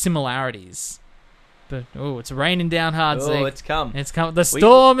similarities. But it's raining down hard, Zeke. Oh, it's come. It's come. The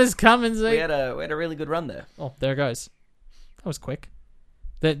storm is coming, Zeke. We had a really good run there. Oh, there it goes. That was quick.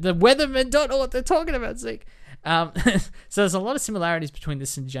 The weathermen don't know what they're talking about, Zeke. So there's a lot of similarities between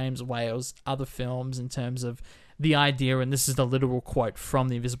this and James Whale's other films in terms of the idea, and this is the literal quote from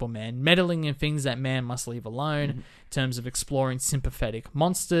The Invisible Man, meddling in things that man must leave alone, in terms of exploring sympathetic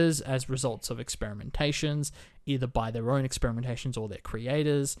monsters as results of experimentations, either by their own experimentations or their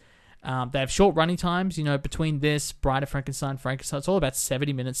creators. They have short running times, between this, Bride of Frankenstein, it's all about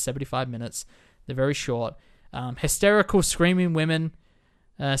 70 minutes, 75 minutes. They're very short. Hysterical, screaming women,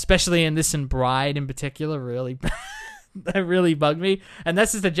 especially in this and Bride in particular, really... that really bugged me. And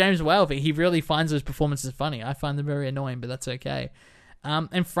that's just the James Whale thing. He really finds those performances funny. I find them very annoying, but that's okay.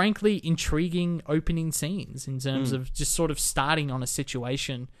 And frankly, intriguing opening scenes in terms of just sort of starting on a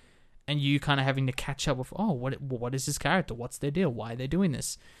situation and you kind of having to catch up with, what is this character? What's their deal? Why are they doing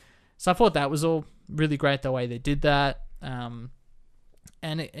this? So I thought that was all really great the way they did that.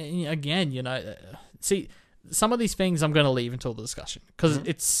 Again, see, some of these things I'm going to leave until the discussion because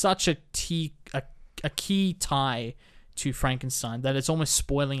it's such a key tie to Frankenstein that it's almost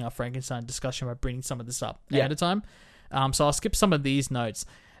spoiling our Frankenstein discussion by bringing some of this up ahead of time. So I'll skip some of these notes.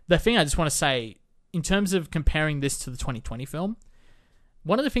 The thing I just want to say, in terms of comparing this to the 2020 film,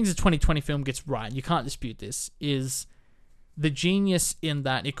 one of the things the 2020 film gets right, and you can't dispute this, is the genius in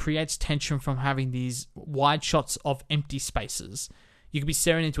that it creates tension from having these wide shots of empty spaces. You could be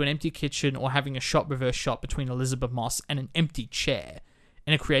staring into an empty kitchen or having a reverse shot between Elizabeth Moss and an empty chair,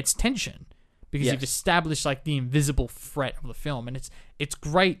 and it creates tension. Because you've established like the invisible threat of the film, and it's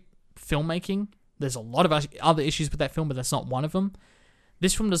great filmmaking. There's a lot of other issues with that film, but that's not one of them.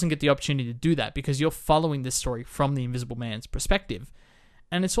 This film doesn't get the opportunity to do that because you're following this story from the Invisible Man's perspective,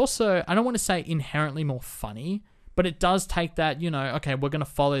 and it's also, I don't want to say inherently more funny, but it does take that, okay, we're going to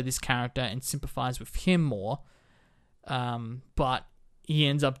follow this character and sympathize with him more, but he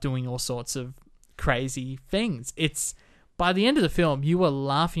ends up doing all sorts of crazy things. By the end of the film, you were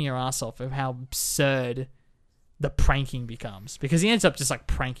laughing your ass off of how absurd the pranking becomes. Because he ends up just like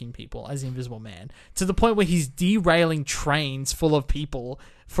pranking people as the Invisible Man. To the point where he's derailing trains full of people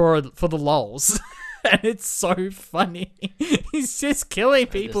for the lulz. And it's so funny. He's just killing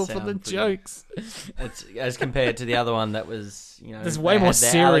people for the jokes. It's, as compared to the other one that was, there's way more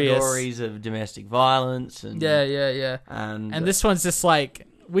serious. Allegories of domestic violence. And, yeah. And this one's just like,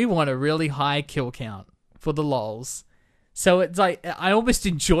 we want a really high kill count for the lulz. So it's like, I almost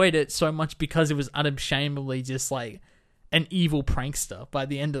enjoyed it so much because it was unashamedly just like an evil prankster by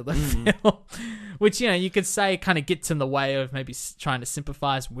the end of the film. Which, you could say kind of gets in the way of maybe trying to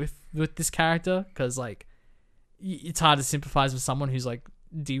sympathize with this character. Because, like, it's hard to sympathize with someone who's, like,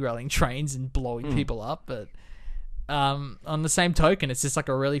 derailing trains and blowing people up. But on the same token, it's just like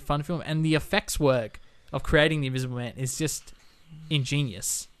a really fun film. And the effects work of creating the Invisible Man is just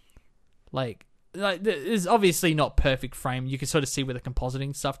ingenious. Like it's obviously not perfect frame. You can sort of see where the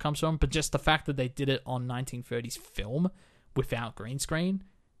compositing stuff comes from, but just the fact that they did it on 1930s film without green screen,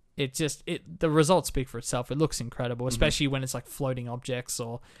 the results speak for itself. It looks incredible, especially when it's like floating objects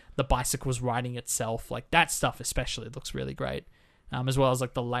or the bicycle's riding itself. Like that stuff especially looks really great. As well as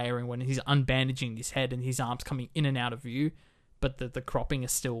like the layering when he's unbandaging his head and his arms coming in and out of view, but the cropping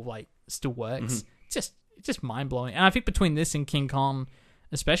is still works. Just mind blowing. And I think between this and King Kong,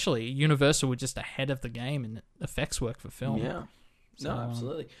 especially, Universal were just ahead of the game in effects work for film. Yeah, so, no,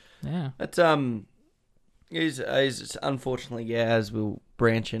 absolutely. Yeah, that's is unfortunately, as we'll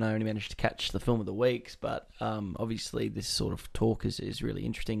branch in, I only managed to catch the film of the weeks, but obviously this sort of talk is really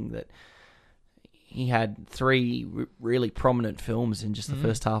interesting that he had 3 really prominent films in just the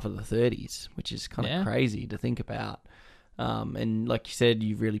first half of the 30s, which is kind of crazy to think about. And like you said,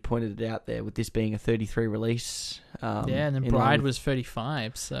 you've really pointed it out there with this being a 33 release. And then Bride was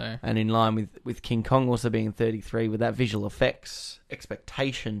 35, so... And in line with King Kong also being 33, with that visual effects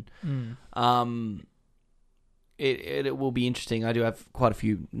expectation, it will be interesting. I do have quite a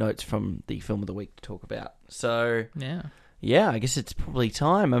few notes from the film of the week to talk about. So... Yeah, I guess it's probably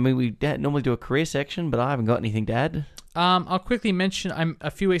time. I mean, we normally do a career section, but I haven't got anything to add. I'll quickly mention,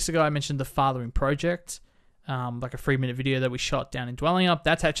 a few weeks ago I mentioned The Fathering Project, like a 3-minute video that we shot down in Dwelling Up.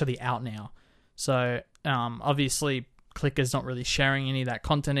 That's actually out now. So, obviously, Clicker's not really sharing any of that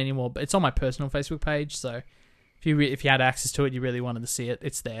content anymore, but it's on my personal Facebook page, so if you had access to it, you really wanted to see it,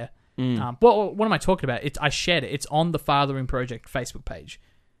 it's there. What am I talking about? I shared it. It's on the Fathering Project Facebook page.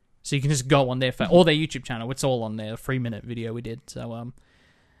 So you can just go on there or their YouTube channel. It's all on there. A 3-minute video we did. So,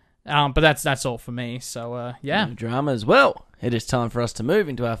 but that's all for me. So, yeah. No dramas. Well, it is time for us to move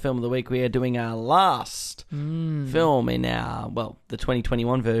into our film of the week. We are doing our last film in the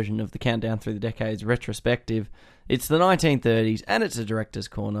 2021 version of the Countdown Through the Decades retrospective. It's the 1930s, and it's a director's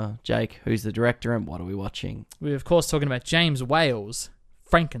corner. Jake, who's the director, and what are we watching? We're, of course, talking about James Whale's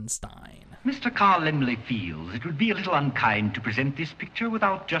Frankenstein. Mr. Carl Lemley feels it would be a little unkind to present this picture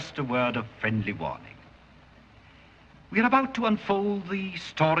without just a word of friendly warning. We are about to unfold the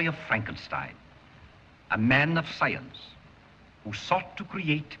story of Frankenstein, a man of science who sought to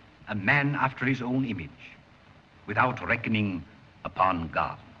create a man after his own image without reckoning upon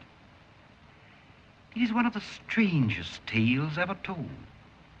God. It is one of the strangest tales ever told.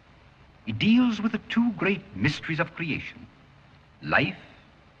 It deals with the 2 great mysteries of creation, life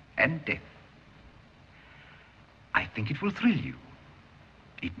and death. I think it will thrill you.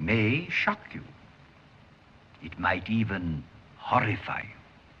 It may shock you. It might even horrify you.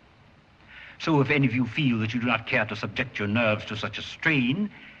 So if any of you feel that you do not care to subject your nerves to such a strain,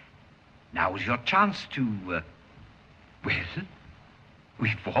 now is your chance to,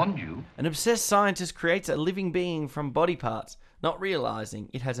 we've warned you. An obsessed scientist creates a living being from body parts, not realizing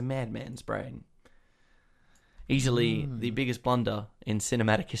it has a madman's brain. Easily the biggest blunder in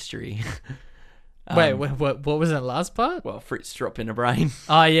cinematic history. Wait, what was that last part? Well, Fritz dropping a brain.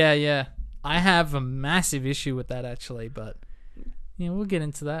 Oh, yeah. I have a massive issue with that, actually, but we'll get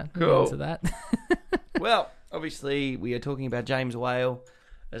into that. Cool. Well, obviously, we are talking about James Whale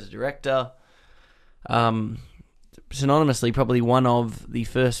as a director. Synonymously, probably one of the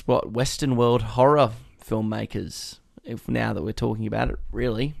first, Western world horror filmmakers. If now that we're talking about it,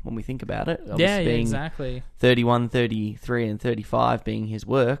 really, when we think about it. Yeah, exactly. 31, 33, and 35 being his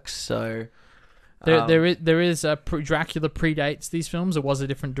works, so... There is Dracula predates these films. There was a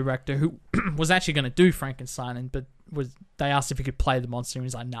different director who was actually going to do Frankenstein, but they asked if he could play the monster, and he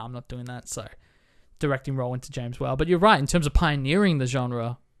was like, "No, I'm not doing that." So, directing role into James Whale. But you're right in terms of pioneering the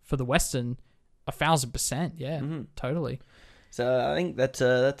genre for the Western, 1,000%. Yeah, totally. So I think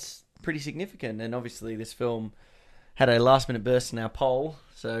that's pretty significant, and obviously this film had a last-minute burst in our poll,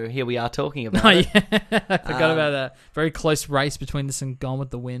 so here we are talking about it. I forgot about that. Very close race between this and Gone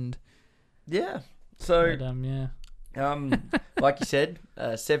with the Wind. Yeah. So, but, like you said, a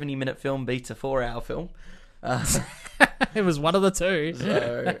 70-minute film beats a 4-hour film. It was one of the 2.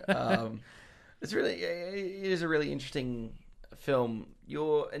 So, it is a really interesting film.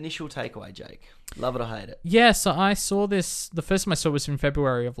 Your initial takeaway, Jake? Love it or hate it? Yeah, so I saw this, the first time I saw it was in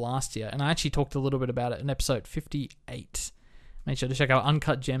February of last year, and I actually talked a little bit about it in episode 58. Make sure to check out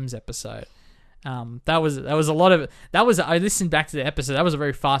Uncut Gems episode. That was a lot of I listened back to the episode. That was a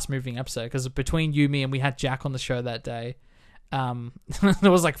very fast moving episode because between you, me, and we had Jack on the show that day. There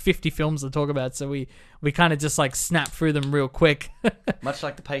was like 50 films to talk about, so we kind of just like snapped through them real quick. Much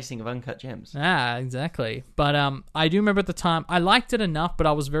like the pacing of Uncut Gems. Exactly. But I do remember at the time I liked it enough, but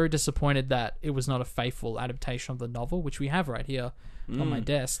I was very disappointed that it was not a faithful adaptation of the novel, which we have right here. on my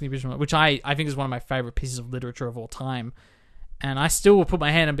desk, the original, which I think is one of my favorite pieces of literature of all time. And I still will put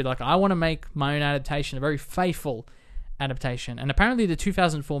my hand and be like, I want to make my own adaptation, a very faithful adaptation. And apparently the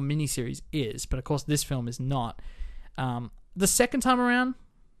 2004 miniseries is, but of course this film is not. The second time around,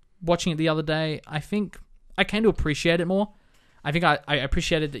 watching it the other day, I think I came to appreciate it more. I think I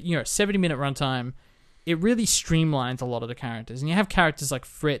appreciated that, 70-minute runtime, it really streamlines a lot of the characters. And you have characters like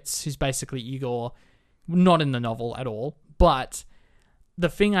Fritz, who's basically Igor, not in the novel at all. But the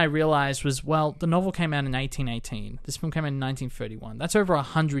thing I realized was, well, the novel came out in 1818. This film came out in 1931. That's over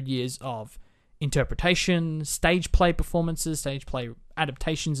 100 years of interpretation, stage play performances, stage play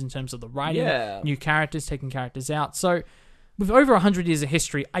adaptations in terms of the writing, new characters, taking characters out. So with over 100 years of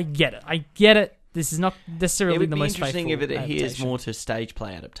history, I get it. This is not necessarily the most faithful. It would be interesting if it adheres adaptation. more to stage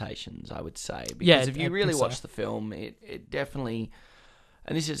play adaptations, I would say. Because if you really watch the film, it definitely...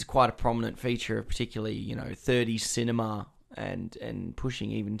 And this is quite a prominent feature of particularly, 30s cinema and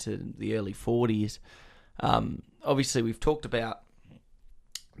pushing even to the early 40s. Obviously, we've talked about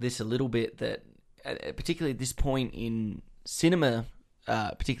this a little bit, that particularly at this point in cinema,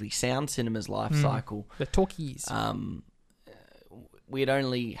 particularly sound cinema's life cycle... The talkies. We had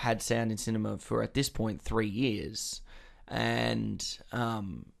only had sound in cinema for, at this point, 3 years. And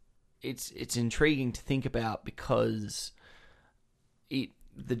it's intriguing to think about because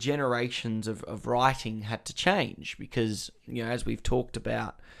the generations of writing had to change because, as we've talked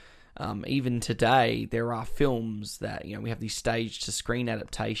about, even today, there are films that, we have these stage-to-screen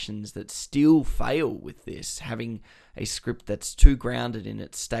adaptations that still fail with this, having a script that's too grounded in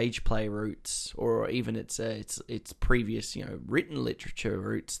its stage play roots or even its previous, written literature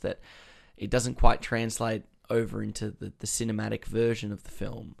roots, that it doesn't quite translate over into the cinematic version of the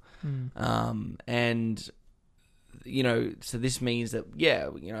film. And, so this means that,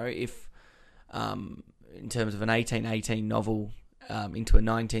 if in terms of an 1818 novel into a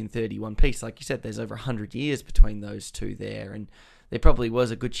 1931 piece, like you said, there's over 100 years between those two there, and there probably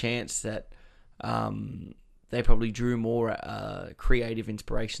was a good chance that they probably drew more creative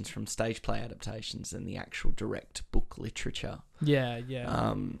inspirations from stage play adaptations than the actual direct book literature. Yeah.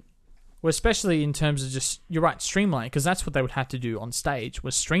 Well, especially in terms of just, you're right, streamline, because that's what they would have to do on stage,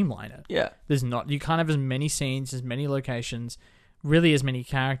 was streamline it. Yeah. You can't have as many scenes, as many locations, really as many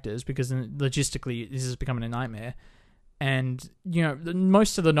characters, because then logistically this is becoming a nightmare. And,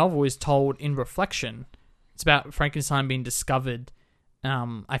 most of the novel is told in reflection. It's about Frankenstein being discovered,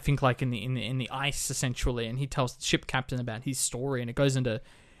 I think, like in the ice, essentially, and he tells the ship captain about his story, and it goes into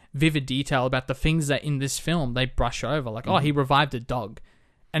vivid detail about the things that in this film they brush over, like, oh, he revived a dog.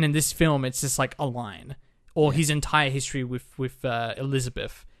 And in this film, it's just like a line. Or his entire history with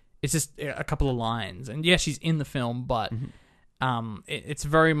Elizabeth. It's just a couple of lines. And yeah, she's in the film, but it's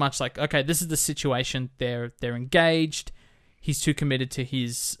very much like, okay, this is the situation. They're engaged. He's too committed to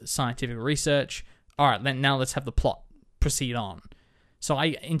his scientific research. All right, now let's have the plot proceed on. So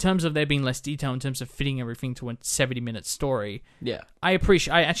in terms of there being less detail, in terms of fitting everything to a 70-minute story, I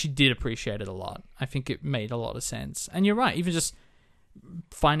actually did appreciate it a lot. I think it made a lot of sense. And you're right, even just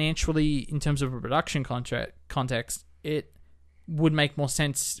financially, in terms of a production context, it would make more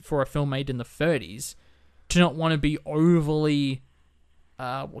sense for a film made in the 30s to not want to be overly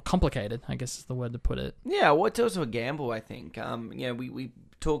complicated, I guess is the word to put it. Yeah, well, it's also a gamble, I think. We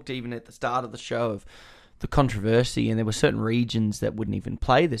talked even at the start of the show of the controversy, and there were certain regions that wouldn't even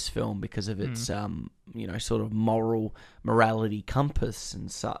play this film because of its, sort of morality compass and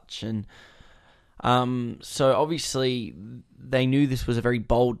such. And so obviously they knew this was a very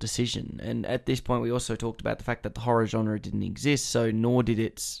bold decision. And at this point, we also talked about the fact that the horror genre didn't exist, so nor did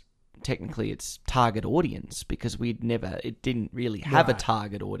its target audience, because it didn't really have a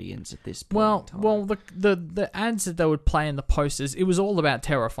target audience at this point in time. Well, the ads that they would play in the posters, it was all about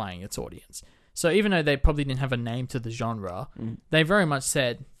terrifying its audience. So even though they probably didn't have a name to the genre, they very much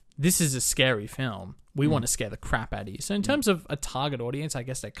said, this is a scary film. We want to scare the crap out of you. So in terms of a target audience, I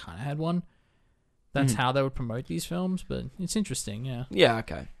guess they kind of had one. That's how they would promote these films, but it's interesting, yeah. Yeah,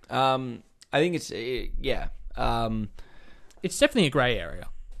 okay. I think it's definitely a grey area.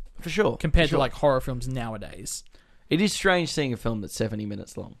 For sure. Compared to like horror films nowadays. It is strange seeing a film that's 70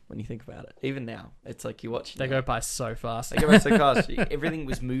 minutes long when you think about it. Even now, it's like you watch... They go by so fast. They go by so fast. Everything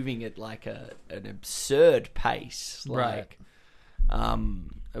was moving at like an absurd pace. Like,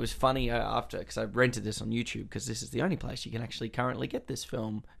 it was funny after, because I rented this on YouTube, because this is the only place you can actually currently get this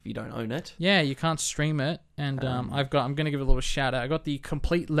film if you don't own it. Yeah, you can't stream it. And I'm going to give it a little shout out. I got the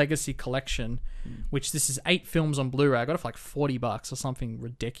Complete Legacy Collection, which this is 8 films on Blu-ray. I got it for like $40 or something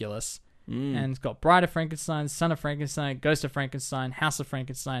ridiculous. And it's got Bride of Frankenstein, Son of Frankenstein, Ghost of Frankenstein, House of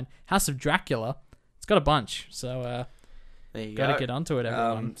Frankenstein, House of Dracula. It's got a bunch. So There you Gotta go. get onto it,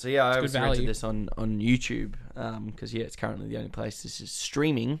 everyone. So yeah, I It's obviously good rented value. this on YouTube because it's currently the only place this is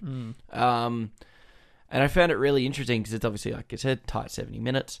streaming. Mm. And I found it really interesting because it's obviously, like I said, tight 70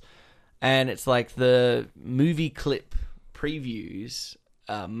 minutes, and it's like the movie clip previews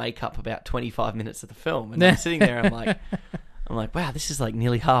make up about 25 minutes of the film, and I'm sitting there, I'm like, wow, this is like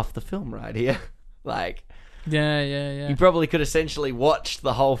nearly half the film right here. Like, Yeah. you probably could essentially watch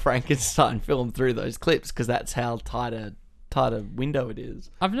the whole Frankenstein film through those clips because that's how tight a window it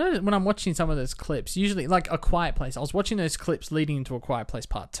is. I've noticed when I'm watching some of those clips, usually like A Quiet Place, I was watching those clips leading into A Quiet Place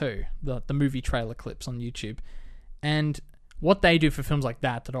Part 2, the movie trailer clips on YouTube. And what they do for films like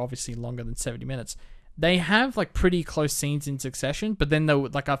that are obviously longer than 70 minutes, they have like pretty close scenes in succession, but then they'll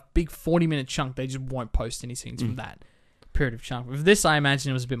like a big 40-minute chunk, they just won't post any scenes from that period of chunk. With this, I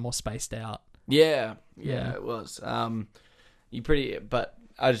imagine it was a bit more spaced out. Yeah, it was. But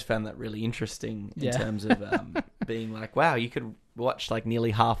I just found that really interesting in terms of being like, wow, you could watch like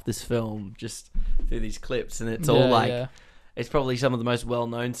nearly half this film just through these clips, and it's all like, it's probably some of the most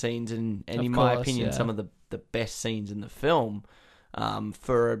well-known scenes, and in my opinion, some of the best scenes in the film,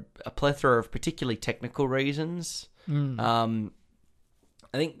 for a plethora of particularly technical reasons. I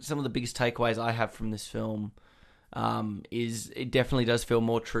think some of the biggest takeaways I have from this film is it definitely does feel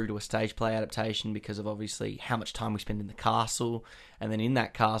more true to a stage play adaptation because of obviously how much time we spend in the castle, and then in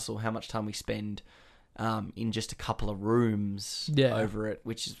that castle how much time we spend in just a couple of rooms over it,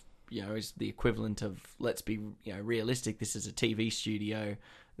 which is, you know, is the equivalent of, let's be, you know, realistic, this is a TV studio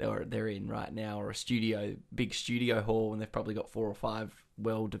they're in right now, or a big studio hall, and they've probably got 4 or 5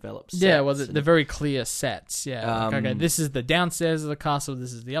 well-developed sets. Yeah, well, they're very clear sets. Yeah, okay, this is the downstairs of the castle,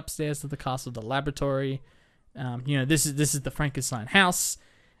 this is the upstairs of the castle, the laboratory. You know, this is the Frankenstein house,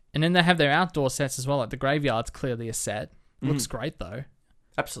 and then they have their outdoor sets as well. Like the graveyard's clearly a set. Looks great though.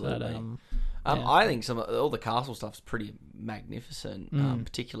 Absolutely. But, I think all the castle stuff's pretty magnificent.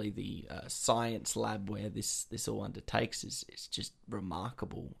 Particularly the science lab where this all undertakes is just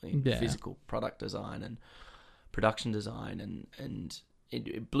remarkable in physical product design and production design, and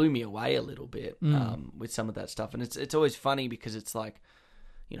it blew me away a little bit with some of that stuff. And it's always funny because it's like,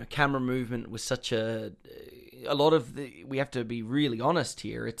 you know, camera movement was such a lot of we have to be really honest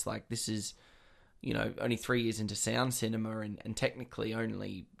here. It's like, this is, you know, only 3 years into sound cinema, and technically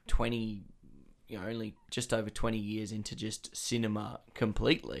only just over 20 years into just cinema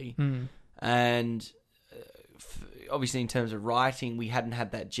completely. And obviously in terms of writing, we hadn't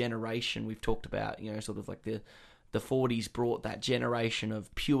had that generation. We've talked about, you know, sort of like the 40s brought that generation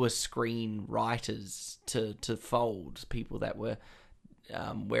of pure screen writers to fold, people that were,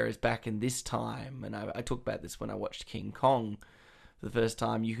 whereas back in this time, and I talked about this when I watched King Kong for the first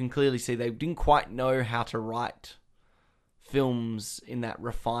time, you can clearly see they didn't quite know how to write films in that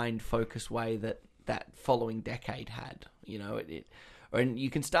refined, focused way that following decade had. You know, and you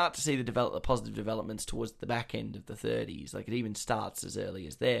can start to see the positive developments towards the back end of the 30s. Like, it even starts as early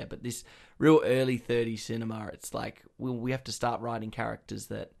as there. But this real early 30s cinema, it's like, we have to start writing characters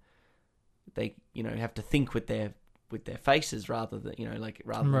that they, you know, have to think with their faces rather than, you know, like,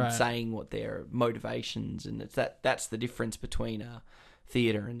 rather than saying what their motivations, and it's that's the difference between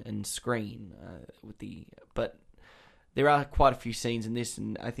theater and screen. But there are quite a few scenes in this,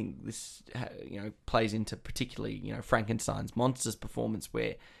 and I think this, you know, plays into particularly, you know, Frankenstein's monsters performance,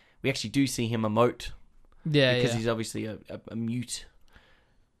 where we actually do see him emote, because he's obviously a mute,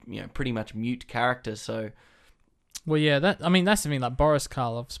 you know, pretty much mute character. So, well, yeah, that's the thing. Like, Boris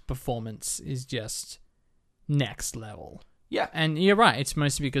Karloff's performance is just next level. Yeah, and you're right. It's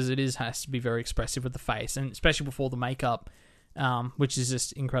mostly because has to be very expressive with the face, and especially before the makeup, which is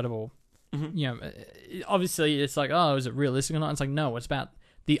just incredible. You know, obviously it's like, oh, is it realistic or not? It's like, no, it's about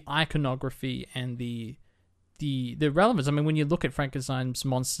the iconography and the relevance. I mean, when you look at Frankenstein's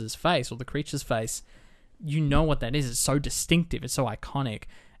monster's face, or the creature's face, you know what that is. It's so distinctive. It's so iconic.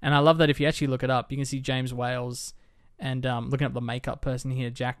 And I love that if you actually look it up, you can see James Wales, and looking up the makeup person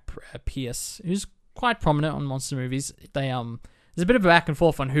here, Jack Pierce, who's quite prominent on monster movies. They there's a bit of a back and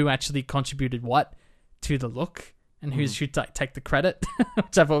forth on who actually contributed what to the look, and who should take the credit,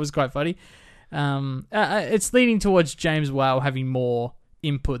 which I thought was quite funny. It's leaning towards James Whale having more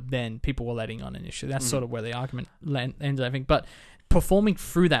input than people were letting on initially. That's sort of where the argument ends, I think. But performing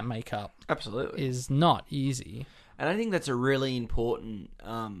through that makeup absolutely is not easy. And I think that's a really important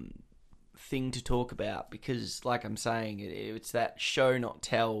thing to talk about, because, like I'm saying, it's that show not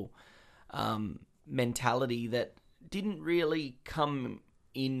tell mentality that didn't really come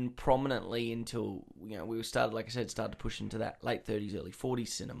in prominently until, you know, we started to push into that late 30s, early 40s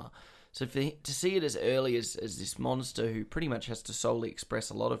cinema. So to see it as early as this monster who pretty much has to solely express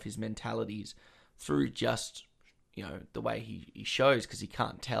a lot of his mentalities through just the way he shows, because he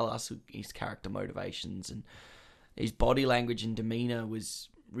can't tell us his character motivations, and his body language and demeanor was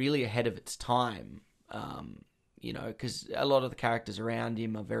really ahead of its time. Because a lot of the characters around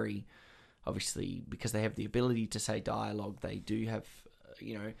him are very, obviously, because they have the ability to say dialogue, they do have,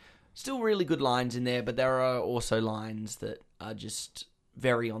 still really good lines in there, but there are also lines that are just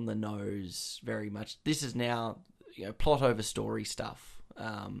very on the nose, very much. This is now, plot over story stuff.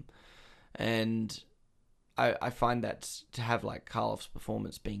 And I find that to have like Karloff's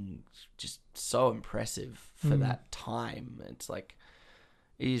performance being just so impressive for that time. It's like,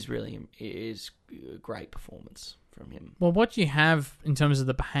 it is a great performance from him. Well, what you have in terms of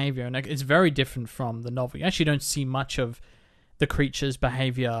the behavior, and it's very different from the novel. You actually don't see much of the creature's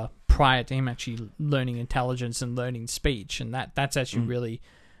behavior prior to him actually learning intelligence and learning speech, and that's actually really,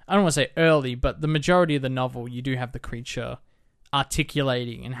 I don't want to say early, but the majority of the novel, you do have the creature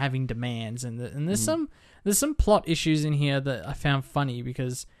articulating and having demands, and there's some plot issues in here that I found funny,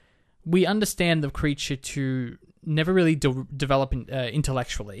 because we understand the creature to never really develop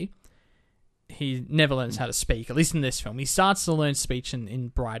intellectually. He never learns how to speak, at least in this film. He starts to learn speech in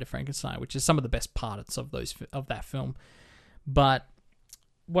Bride of Frankenstein, which is some of the best parts of that film. But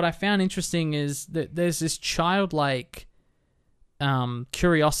what I found interesting is that there's this childlike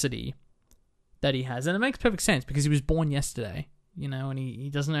curiosity that he has, and it makes perfect sense because he was born yesterday, and he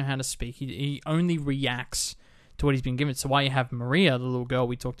doesn't know how to speak. He only reacts to what he's been given. So why you have Maria, the little girl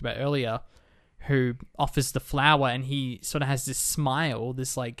we talked about earlier, who offers the flower, and he sort of has this smile,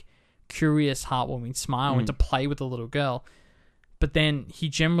 this like curious, heartwarming smile, and to play with the little girl. But then he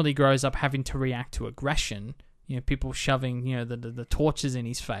generally grows up having to react to aggression. People shoving, the torches in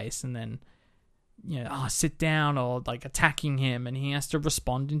his face, and then, sit down, or like attacking him, and he has to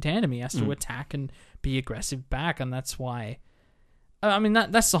respond in tandem. He has to attack and be aggressive back, and that's why. I mean,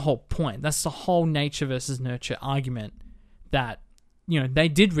 that's the whole point. That's the whole nature versus nurture argument that, they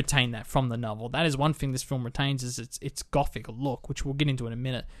did retain that from the novel. That is one thing this film retains, is its gothic look, which we'll get into in a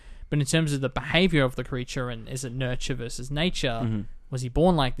minute. But in terms of the behavior of the creature, and is it nurture versus nature, was he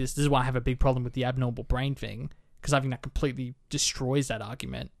born like this? This is why I have a big problem with the abnormal brain thing, because I think that completely destroys that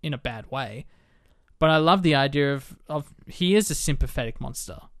argument in a bad way. But I love the idea of he is a sympathetic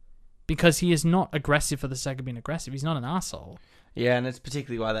monster, because he is not aggressive for the sake of being aggressive. He's not an asshole. Yeah, and it's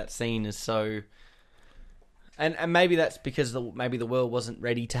particularly why that scene is so... And maybe that's because maybe the world wasn't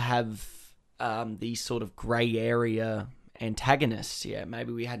ready to have these sort of grey area antagonists. Yeah,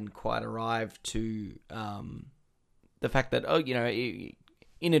 maybe we hadn't quite arrived to the fact that,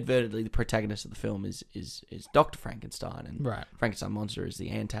 inadvertently the protagonist of the film is Dr. Frankenstein, and Frankenstein monster is the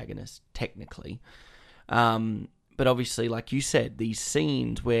antagonist, technically. But obviously, like you said, these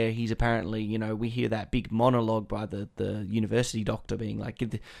scenes where he's apparently, we hear that big monologue by the university doctor being like,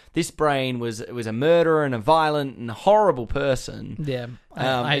 this brain was a murderer and a violent and horrible person. Yeah,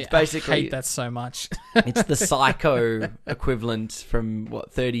 it's basically, I hate that so much. It's the Psycho equivalent from,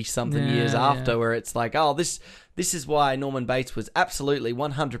 30-something years after, where it's like, oh, this is why Norman Bates was absolutely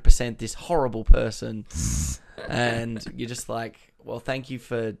 100% this horrible person. And you're just like, well, thank you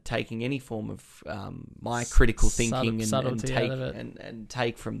for taking any form of my critical thinking and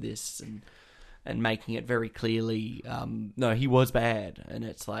take from this and making it very clearly, no, he was bad. And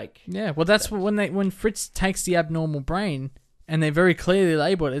it's like... Yeah, well, that's when Fritz takes the abnormal brain and they very clearly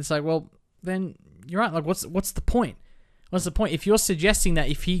label it, it's like, well, then you're right. Like, what's the point? What's the point? If you're suggesting that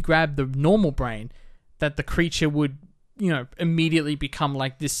if he grabbed the normal brain, that the creature would... immediately become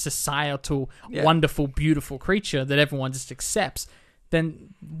like this societal, wonderful, beautiful creature that everyone just accepts,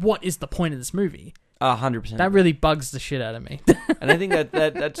 then what is the point of this movie? 100%. That really bugs the shit out of me. And I think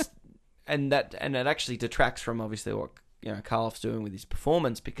that's it actually detracts from obviously what Karloff's doing with his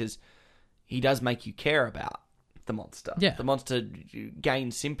performance, because he does make you care about the monster. Yeah. The monster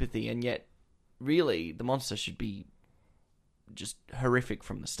gains sympathy, and yet really the monster should be just horrific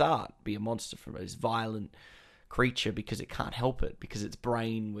from the start. Be a monster from this violent creature because it can't help it, because its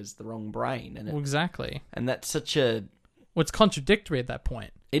brain was the wrong brain. And exactly. And that's such a... Well, it's contradictory at that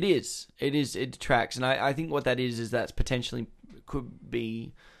point. It is. It detracts. And I think what that is that's potentially could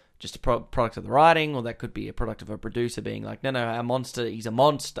be just a product of the writing, or that could be a product of a producer being like, no, our monster, he's a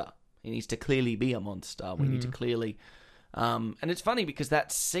monster. He needs to clearly be a monster. We need to clearly... and it's funny because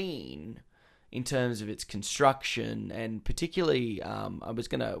that scene, in terms of its construction, and particularly,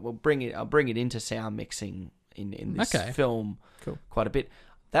 I'll bring it into sound mixing in this film quite a bit.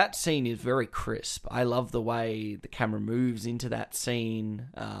 That scene is very crisp. I love the way the camera moves into that scene,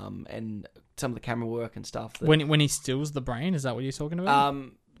 and some of the camera work and stuff. When he steals the brain, is that what you're talking about?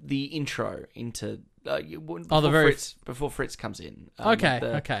 The intro into before Fritz comes in.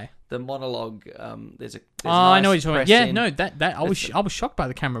 Okay. The monologue. There's I know what you're talking about. Yeah, in. no, that I was shocked by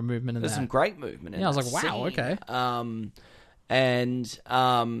the camera movement in that. There's some great movement. Yeah, I was like, wow, scene. okay. And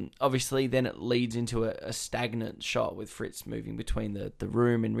obviously then it leads into a stagnant shot with Fritz moving between the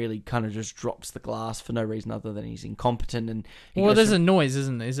room and really kind of just drops the glass for no reason other than he's incompetent. And there's a noise,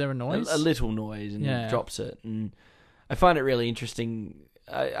 isn't there? Is there a noise? A little noise, and he drops it. And I find it really interesting.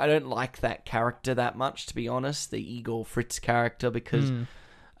 I don't like that character that much, to be honest, the Igor Fritz character, because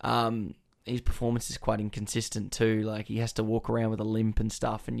his performance is quite inconsistent too. Like, he has to walk around with a limp and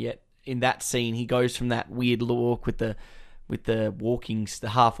stuff, and yet in that scene he goes from that weird look with the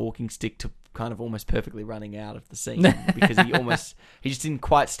half walking stick to kind of almost perfectly running out of the scene because he just didn't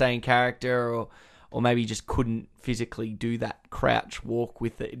quite stay in character, or maybe he just couldn't physically do that crouch walk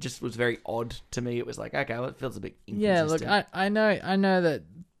with it. It just was very odd to me. It was like, okay, well, it feels a bit inconsistent. Yeah, look, I know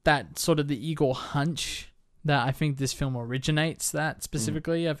that sort of the Igor hunch that I think this film originates that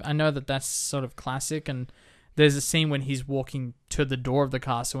specifically. I know that's sort of classic, and there's a scene when he's walking to the door of the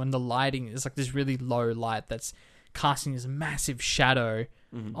castle and the lighting is like this really low light that's casting this massive shadow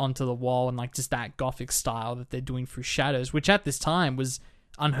onto the wall, and like just that gothic style that they're doing through shadows, which at this time was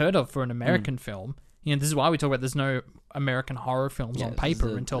unheard of for an American film. You know, this is why we talk about there's no American horror films on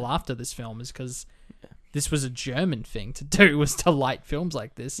paper until after this film, is because this was a German thing to do, was to light films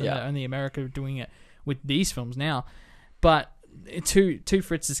like this, and only America are doing it with these films now. But to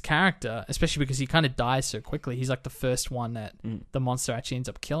Fritz's character, especially because he kind of dies so quickly, he's like the first one that the monster actually ends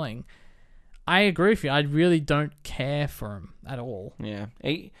up killing. I agree with you. I really don't care for him at all. Yeah.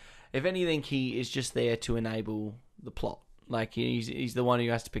 If anything, he is just there to enable the plot. Like, he's the one who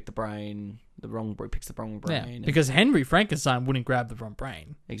has to pick the brain. Picks the wrong brain. Yeah, because Henry Frankenstein wouldn't grab the wrong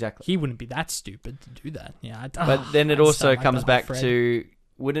brain. Exactly. He wouldn't be that stupid to do that. Yeah. But then it also comes back to...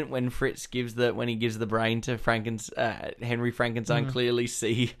 when Fritz gives the brain to Henry Frankenstein clearly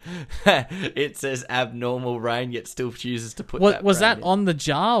see it says abnormal brain, yet still chooses to put that. Was brain that in. on the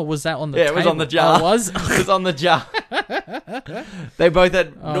jar? Or was that on the table? It was on the jar. Oh, it was? It was on the jar. They both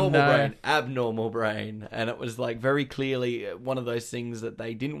had normal brain, abnormal brain, and it was like very clearly one of those things that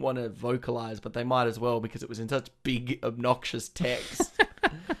they didn't want to vocalize, but they might as well because it was in such big obnoxious text.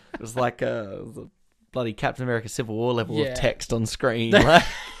 It was like a bloody Captain America Civil War level of text on screen.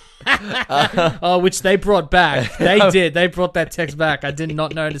 Which they brought back. They did. They brought that text back. I did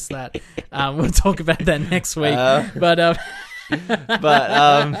not notice that. We'll talk about that next week.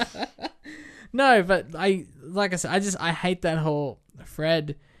 No, but like I said, I hate that whole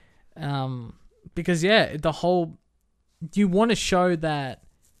thread. Because you want to show that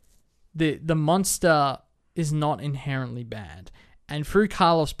the monster is not inherently bad. And through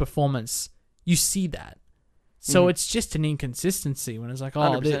Karloff's performance, you see that. So it's just an inconsistency when it's like,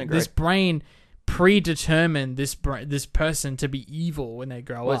 this brain predetermined this person to be evil when they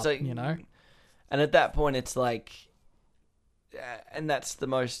grow up, you know? And at that point, it's like... and that's the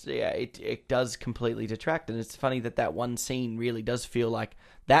most... Yeah, it does completely detract. And it's funny that one scene really does feel like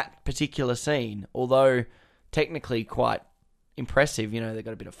that particular scene, although technically quite impressive, you know, they've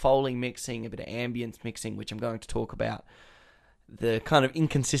got a bit of Foley mixing, a bit of ambience mixing, which I'm going to talk about. The kind of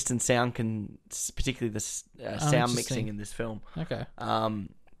inconsistent sound particularly the sound mixing in this film. Okay.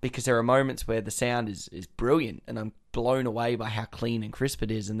 Because there are moments where the sound is brilliant, and I'm blown away by how clean and crisp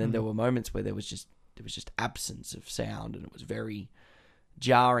it is. And then there were moments where there was just absence of sound, and it was very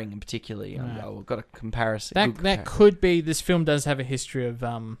jarring. And particularly, I've got a comparison. That could be. This film does have a history of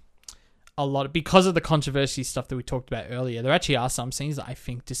a lot because of the controversy stuff that we talked about earlier. There actually are some scenes that I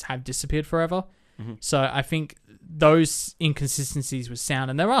think just have disappeared forever. Mm-hmm. So I think those inconsistencies with sound,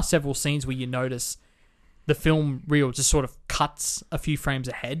 and there are several scenes where you notice the film reel just sort of cuts a few frames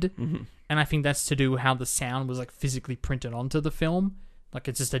ahead, and I think that's to do with how the sound was like physically printed onto the film. Like,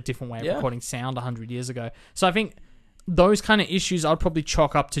 it's just a different way of recording sound 100 years ago. So I think those kind of issues I'd probably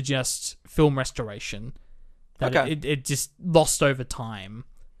chalk up to just film restoration. It just lost over time.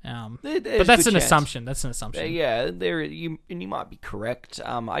 But that's an assumption. That's an assumption. Yeah, you might be correct.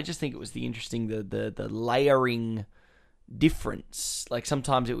 I just think it was the interesting the layering difference. Like,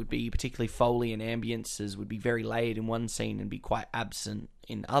 sometimes it would be particularly Foley and ambiences would be very layered in one scene and be quite absent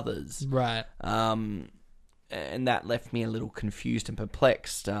in others. Right. And that left me a little confused and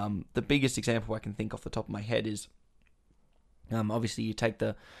perplexed. The biggest example I can think off the top of my head is obviously you take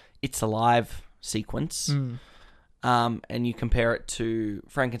the It's Alive sequence. And you compare it to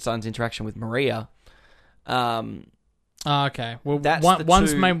Frankenstein's interaction with Maria. Okay. Well,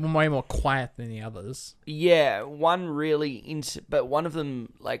 one's way more quiet than the others. Yeah, one really... but one of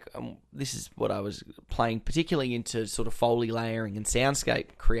them, like... this is what I was playing, particularly into sort of Foley layering and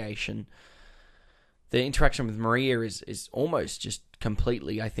soundscape creation. the interaction with Maria is almost just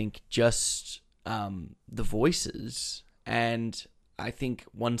completely, I think, just the voices, and I think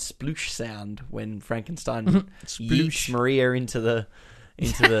one sploosh sound when Frankenstein yeets Maria into the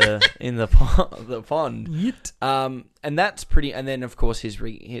pond. Yeet. And that's pretty. And then of course his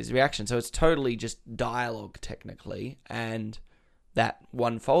reaction. So it's totally just dialogue technically, and that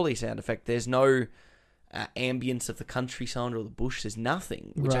one Foley sound effect. There's no ambience of the countryside or the bush. There's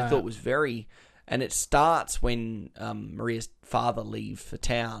nothing, which I thought was very. And it starts when Maria's father leaves for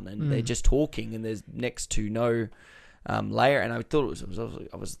town, and they're just talking, and there's next to no layer. And I thought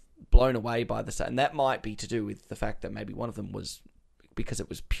I was blown away by this, and that might be to do with the fact that maybe one of them was because it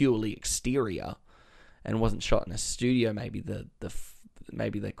was purely exterior and wasn't shot in a studio. Maybe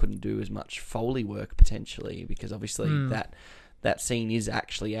maybe they couldn't do as much Foley work potentially, because obviously that scene is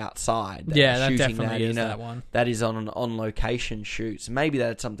actually outside. That definitely is that one. That is on an on-location shoot. So maybe that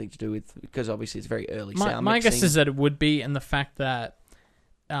had something to do with, because obviously it's very early sound my mixing. guess is that it would be, and the fact that,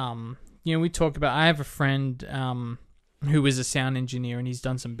 we talk about, I have a friend who is a sound engineer, and he's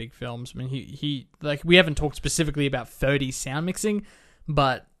done some big films. I mean, he like, we haven't talked specifically about 30s sound mixing,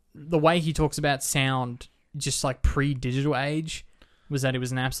 but the way he talks about sound, just like pre-digital age, was that it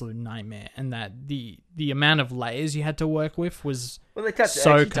was an absolute nightmare, and that the amount of layers you had to work with was they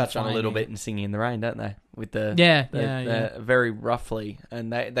touch on a little bit in Singing in the Rain, don't they? With the very roughly,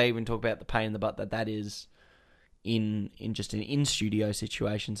 and they even talk about the pain in the butt that is in just an in-studio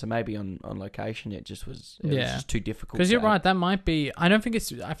situation. So maybe on location it was just too difficult. Because you're right, that might be. I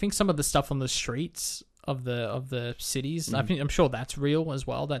think some of the stuff on the streets of the cities, I'm sure that's real as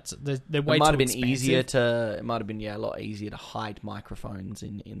well. They're way too expensive. It might have been a lot easier to hide microphones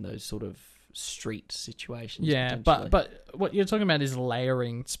in those sort of street situations. Yeah, but what you're talking about is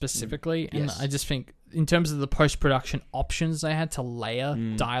layering specifically, and I just think in terms of the post-production options they had to layer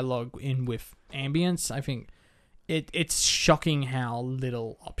dialogue in with ambience, I think it's shocking how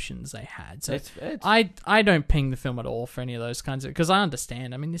little options they had. So I don't ping the film at all for any of those kinds of, because I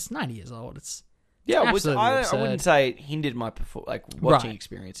understand. I mean, it's 90 years old. I wouldn't say it hindered my watching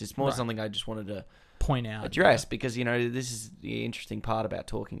experience. It's more something I just wanted to point out, address, because this is the interesting part about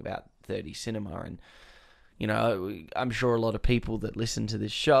talking about 30 cinema, and I'm sure a lot of people that listen to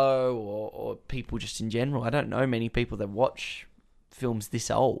this show, or people just in general, I don't know many people that watch films this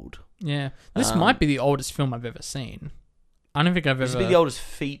old. Yeah, this might be the oldest film I've ever seen. I don't think I've ever. This would be the oldest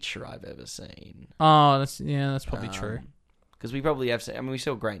feature I've ever seen. Oh, that's probably true. Because we probably have. We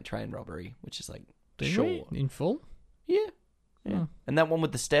saw Great Train Robbery, which is like short in full. Yeah. Oh. And that one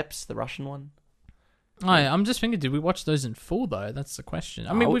with the steps, the Russian one. I'm just thinking, did we watch those in full though? That's the question.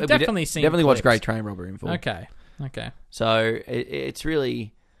 I mean, we've definitely seen. Definitely watched Great Train Robbery in full. Okay. So it's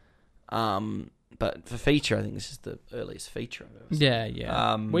really, but for feature, I think this is the earliest feature I've ever seen.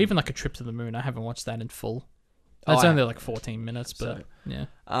 Yeah. Well, even like A Trip to the Moon, I haven't watched that in full. That's only like 14 minutes, but yeah.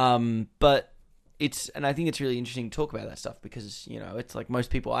 But and I think it's really interesting to talk about that stuff, because it's like most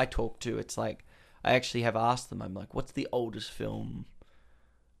people I talk to, it's like I actually have asked them, I'm like, what's the oldest film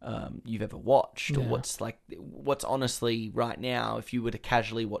you've ever watched, or what's honestly right now, if you were to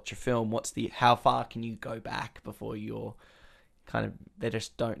casually watch a film, how far can you go back before you're kind of,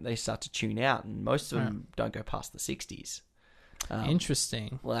 they start to tune out, and most of them don't go past the 60s.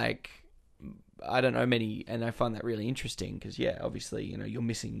 Interesting. Like, I don't know many, and I find that really interesting, because obviously you're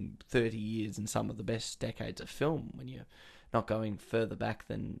missing 30 years in some of the best decades of film when you're not going further back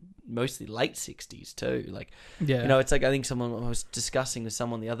than mostly late 60s too. Like, it's like, I think I was discussing with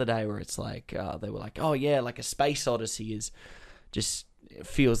someone the other day where it's like, they were like, oh yeah, like A Space Odyssey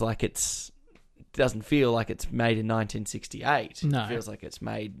doesn't feel like it's made in 1968. No. It feels like it's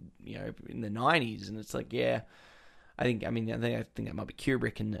made, in the 90s. And it's like, I think that might be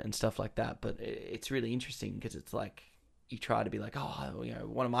Kubrick and stuff like that. But it's really interesting, because it's like, you try to be like,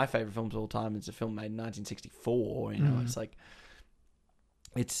 one of my favorite films of all time is a film made in 1964. It's like,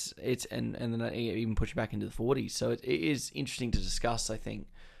 and then I even push it back into the 40s. So it is interesting to discuss, I think,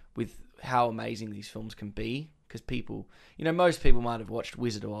 with how amazing these films can be. Because people, most people might have watched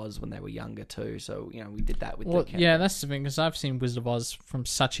Wizard of Oz when they were younger too. So, we did that with the camera. Yeah, that's the thing, because I've seen Wizard of Oz from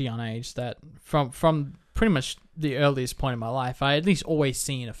such a young age that from pretty much the earliest point in my life, I at least always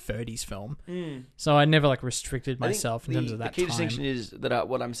seen a 30s film. So I never restricted myself in terms of that the key time. distinction is that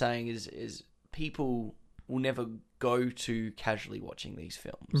what I'm saying is people will never go to casually watching these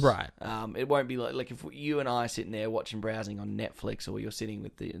films. Right. It won't be like if you and I are sitting there browsing on Netflix, or you're sitting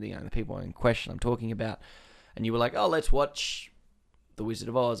with the people in question I'm talking about, and you were like, oh, let's watch The Wizard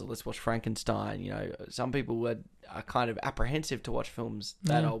of Oz, or let's watch Frankenstein. Some people are kind of apprehensive to watch films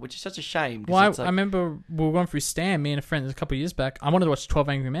that old, which is such a shame. Well, I remember we were going through Stan, me and a friend, a couple of years back. I wanted to watch 12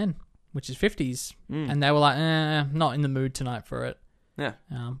 Angry Men. which is 50s, and they were like, not in the mood tonight for it. Yeah.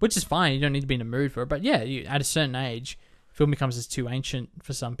 Which is fine. You don't need to be in the mood for it. But yeah, at a certain age, film becomes just too ancient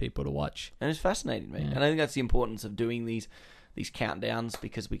for some people to watch. And it's fascinating, man. Yeah. And I think that's the importance of doing these countdowns,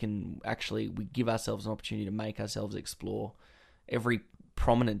 because we give ourselves an opportunity to make ourselves explore every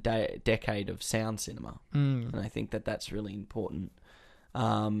prominent decade of sound cinema. And I think that's really important,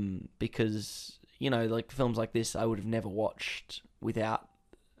 because, like films like this I would have never watched without,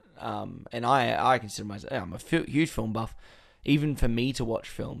 and I consider myself, I'm a huge film buff. Even for me to watch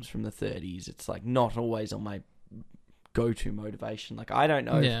films from the 30s, it's like not always on my go-to motivation. Like, I don't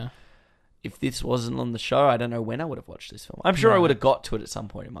know if this wasn't on the show, I don't know when I would have watched this film. I'm sure I would have got to it at some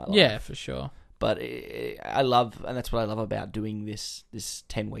point in my life. Yeah, for sure. But I love, and that's what I love about doing this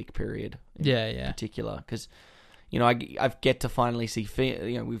 10-week period in particular, because, I get to finally see,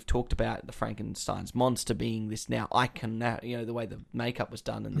 we've talked about the Frankenstein's monster being this now icon, the way the makeup was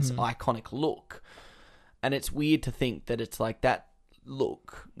done and this iconic look. And it's weird to think that it's like that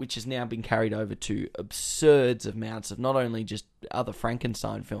look, which has now been carried over to absurd amounts of not only just other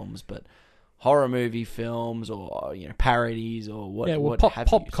Frankenstein films, but horror movie films or parodies or what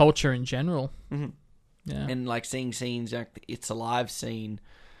pop culture in general. Mm-hmm. Yeah, and like seeing scenes like the It's Alive scene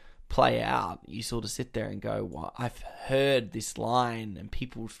play out, you sort of sit there and go, "Well, I've heard this line," and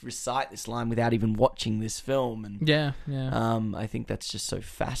people recite this line without even watching this film. And I think that's just so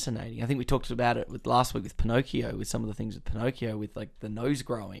fascinating. I think we talked about it last week with Pinocchio, with some of the things with Pinocchio, with like the nose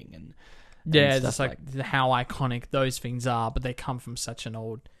growing and it's like how iconic those things are, but they come from such an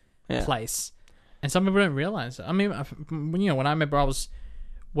old place, and some people don't realize it. I mean, when I remember I was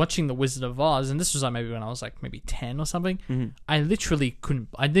watching The Wizard of Oz, and this was like maybe when I was like maybe 10 or something, I literally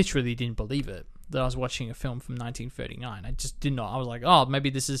didn't believe it that I was watching a film from 1939. I just did not. I was like, oh, maybe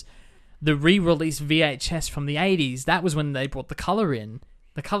this is the re-release VHS from the 80s. That was when they brought the color in.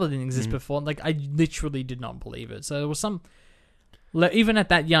 The color didn't exist before. Like, I literally did not believe it. So there was some, even at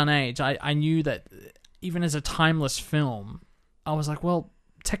that young age, I knew that even as a timeless film, I was like, well,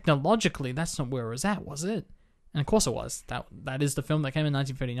 technologically, that's not where it was at, was it? And of course it was. That is the film that came in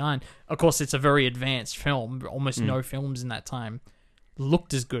 1939. Of course, it's a very advanced film. Almost no films in that time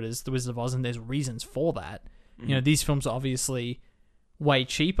looked as good as The Wizard of Oz, and there's reasons for that. These films are obviously way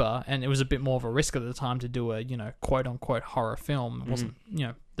cheaper, and it was a bit more of a risk at the time to do a, quote-unquote horror film. It wasn't,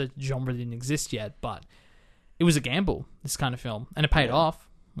 the genre didn't exist yet, but it was a gamble, this kind of film. And it paid off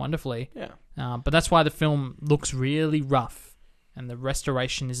wonderfully. Yeah. But that's why the film looks really rough. And the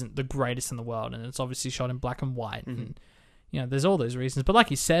restoration isn't the greatest in the world, and it's obviously shot in black and white, and there's all those reasons. But like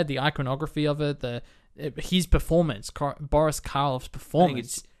you said, the iconography of it, his performance, Boris Karloff's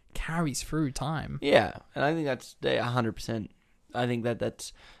performance, carries through time. Yeah, and I think that's 100%. I think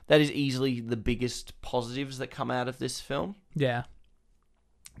that is easily the biggest positives that come out of this film. Yeah,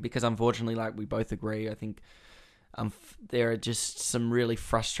 because unfortunately, like we both agree, I think there are just some really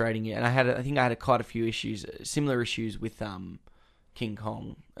frustrating. And I think I had quite a few similar issues with King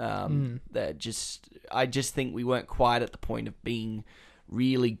Kong. That I just think we weren't quite at the point of being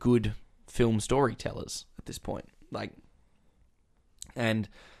really good film storytellers at this point. Like, and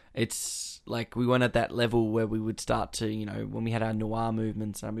it's like we weren't at that level where we would start to, when we had our noir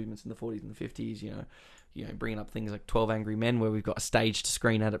movements, our movements in the 40s and the 50s, bringing up things like 12 Angry Men, where we've got a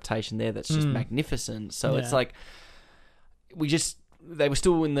stage-to-screen adaptation there that's just magnificent. So it's like they were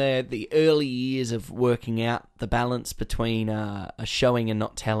still in the early years of working out the balance between a showing and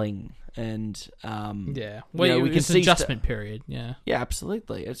not telling. And it's an adjustment period. Yeah,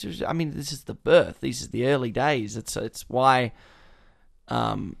 absolutely. It's just, this is the birth. These are the early days. It's why,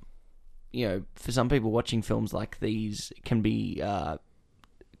 for some people watching films like these can be,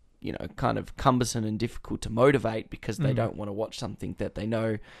 kind of cumbersome and difficult to motivate, because they don't want to watch something that they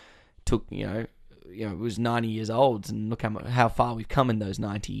know took, it was 90 years old, and look how far we've come in those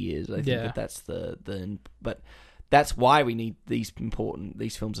 90 years. I think that's but that's why we need these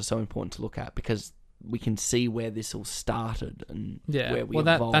films are so important to look at, because we can see where this all started and where we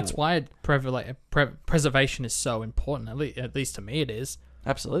evolved. That's why preservation is so important. At least to me, it is.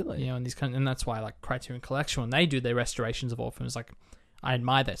 Absolutely. And and that's why, like, Criterion Collection, when they do their restorations of all films, like, I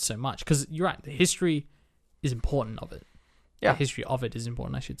admire that so much, because you're right. The history is important of it. Yeah. The history of it is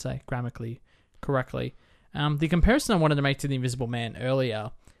important, I should say, grammatically correctly. The comparison I wanted to make to The Invisible Man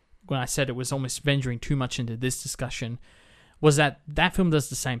earlier, when I said it was almost venturing too much into this discussion, was that film does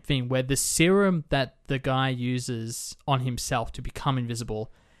the same thing, where the serum that the guy uses on himself to become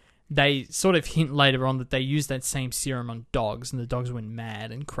invisible, they sort of hint later on that they use that same serum on dogs, and the dogs went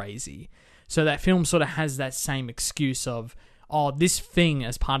mad and crazy. So that film sort of has that same excuse of, this thing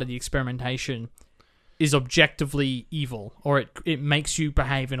as part of the experimentation is objectively evil, or it makes you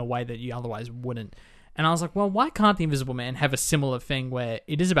behave in a way that you otherwise wouldn't. And I was like, well, why can't the Invisible Man have a similar thing where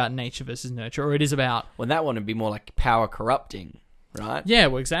it is about nature versus nurture, or it is about... Well, that one would be more like power corrupting, right? Yeah,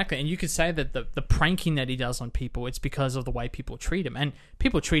 well, exactly. And you could say that the pranking that he does on people, it's because of the way people treat him. And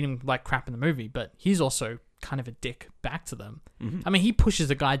people treat him like crap in the movie, but he's also kind of a dick back to them. Mm-hmm. I mean, he pushes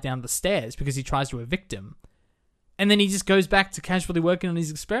a guy down the stairs because he tries to evict him. And then he just goes back to casually working on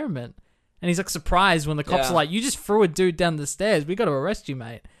his experiment. And he's like surprised when the cops are like, you just threw a dude down the stairs. We got to arrest you,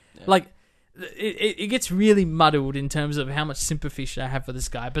 mate. Yeah. Like... It gets really muddled in terms of how much sympathy should I have for this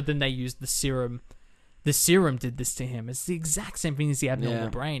guy, but then they use the serum. The serum did this to him. It's the exact same thing as the abnormal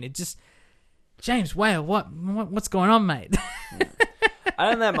brain. It just... James Whale, what's going on, mate? I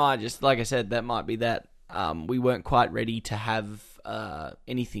don't know, that might just... Like I said, that might be that we weren't quite ready to have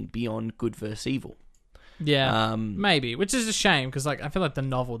anything beyond good versus evil. Yeah, maybe. Which is a shame, because like I feel like the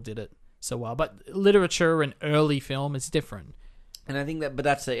novel did it so well. But literature and early film is different. And I think that, but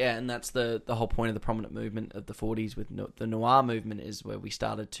that's and that's the whole point of the prominent movement of the 40s with the noir movement, is where we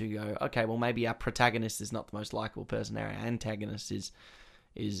started to go, okay, well maybe our protagonist is not the most likable person, our antagonist is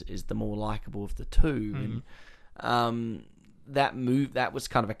the more likable of the two. And that was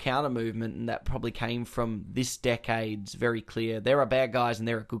kind of a counter movement, and that probably came from this decade's very clear, there are bad guys and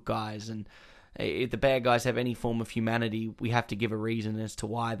there are good guys, and if the bad guys have any form of humanity, we have to give a reason as to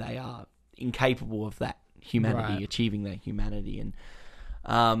why they are incapable of that humanity, achieving that humanity. And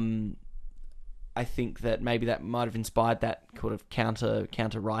I think that maybe that might have inspired that kind of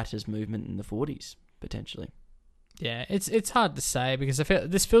counter writers movement in the 40s, potentially. Yeah, it's hard to say, because I feel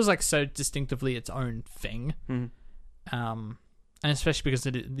this feels like so distinctively its own thing. And especially because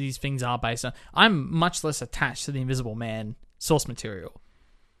these things are based on... I'm much less attached to the Invisible Man source material.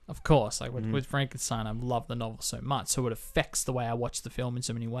 Of course, like with Frankenstein, I love the novel so much, so it affects the way I watch the film in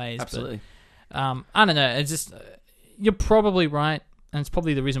so many ways. Absolutely. But, I don't know. It's just you're probably right, and it's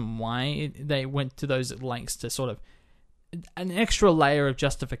probably the reason why they went to those lengths to sort of an extra layer of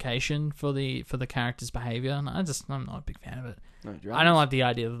justification for the character's behavior. And I'm not a big fan of it. No, I don't like the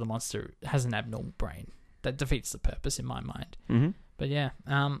idea that the monster has an abnormal brain. That defeats the purpose in my mind. Mm-hmm. But yeah,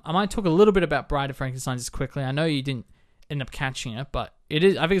 I might talk a little bit about Bride of Frankenstein just quickly. I know you didn't end up catching it, but it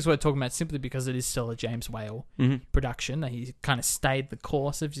is. I think it's worth talking about simply because it is still a James Whale production. That he kind of stayed the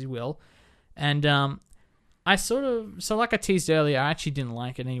course, if you will. And I like I teased earlier, I actually didn't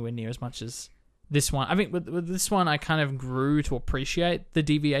like it anywhere near as much as this one. I think with this one, I kind of grew to appreciate the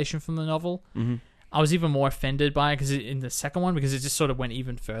deviation from the novel. Mm-hmm. I was even more offended by it in the second one, because it just sort of went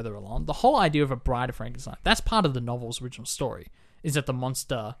even further along. The whole idea of a Bride of Frankenstein, that's part of the novel's original story, is that the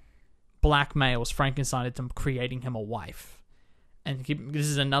monster blackmails Frankenstein into creating him a wife. And this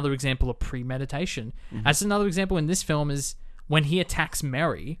is another example of premeditation. Mm-hmm. That's another example in this film is... when he attacks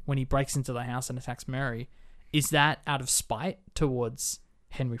Mary, when he breaks into the house and attacks Mary, is that out of spite towards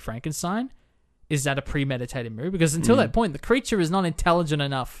Henry Frankenstein? Is that a premeditated move? Because until that point, the creature is not intelligent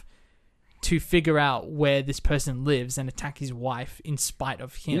enough to figure out where this person lives and attack his wife in spite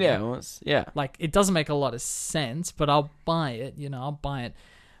of him. Yeah, Like, it doesn't make a lot of sense, but I'll buy it. I'll buy it.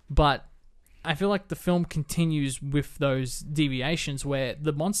 But I feel like the film continues with those deviations where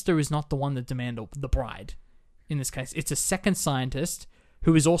the monster is not the one that demanded the bride. In this case, it's a second scientist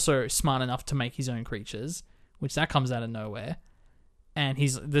who is also smart enough to make his own creatures, which that comes out of nowhere. And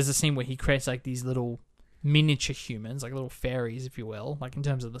there's a scene where he creates like these little miniature humans, like little fairies, if you will, like in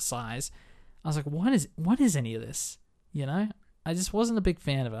terms of the size. I was like, what is any of this? I just wasn't a big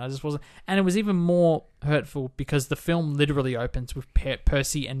fan of it. I just wasn't. And it was even more hurtful because the film literally opens with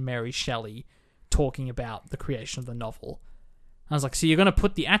Percy and Mary Shelley talking about the creation of the novel. I was like, so you're going to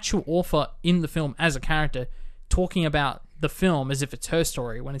put the actual author in the film as a character talking about the film as if it's her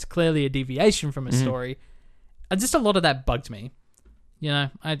story when it's clearly a deviation from a story. Just a lot of that bugged me. I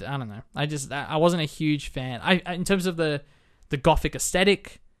don't know. I wasn't a huge fan. In terms of the Gothic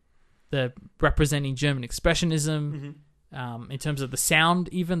aesthetic, the representing German expressionism, in terms of the sound,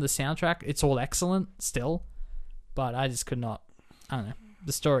 even the soundtrack, it's all excellent still. But I just could not. I don't know.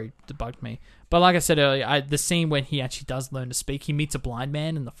 The story bugged me. But like I said earlier, the scene when he actually does learn to speak, he meets a blind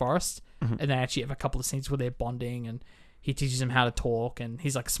man in the forest, and they actually have a couple of scenes where they're bonding, and he teaches him how to talk, and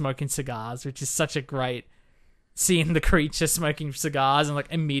he's like smoking cigars, which is such a great seeing the creature smoking cigars and like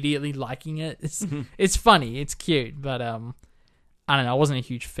immediately liking it. It's funny, it's cute, but I don't know. I wasn't a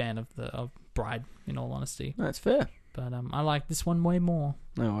huge fan of Bride, in all honesty. That's fair. But I like this one way more.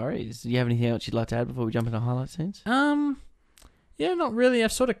 No worries. Do you have anything else you'd like to add before we jump into highlight scenes? Yeah, not really.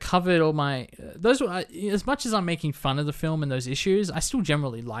 I've sort of covered all my... as much as I'm making fun of the film and those issues, I still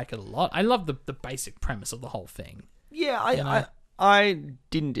generally like it a lot. I love the basic premise of the whole thing. Yeah, I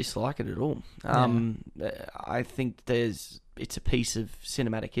didn't dislike it at all. I think it's a piece of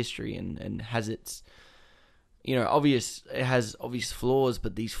cinematic history and has its, it has obvious flaws,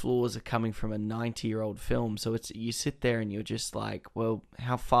 but these flaws are coming from a 90-year-old film. So you sit there and you're just like, well,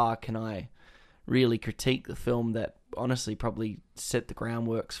 how far can I really critique the film that honestly probably set the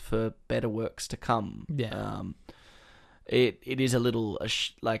groundworks for better works to come? Yeah. It is a little,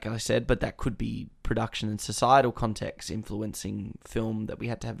 like I said, but that could be production and societal context influencing film, that we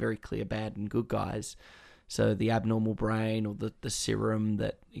had to have very clear bad and good guys. So the abnormal brain, or the serum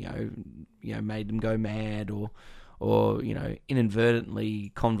that made them go mad, or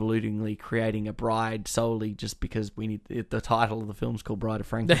inadvertently, convolutingly creating a bride solely just because we need the title of the film's called Bride of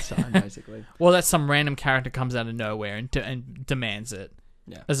Frankenstein, basically. Well, that's some random character comes out of nowhere and demands it,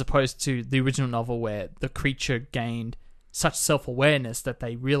 as opposed to the original novel where the creature gained such self-awareness that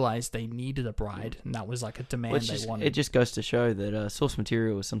they realized they needed a bride, and that was like a demand they wanted. It just goes to show that source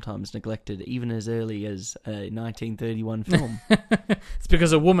material is sometimes neglected, even as early as a 1931 film. It's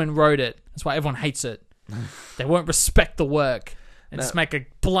because a woman wrote it. That's why everyone hates it. They won't respect the work and just make a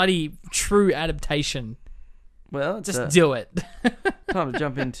bloody true adaptation. Well, just do it. Time to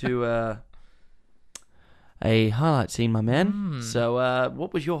jump into a highlight scene, my man. So,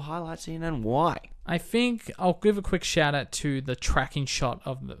 what was your highlight scene and why? I think I'll give a quick shout out to the tracking shot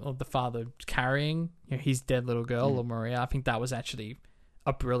of the father carrying his dead little girl, or Maria. I think that was actually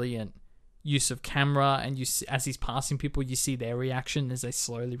a brilliant use of camera, and as he's passing people, you see their reaction as they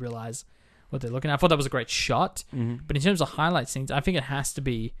slowly realize what they're looking at. I thought that was a great shot. But in terms of highlight scenes, I think it has to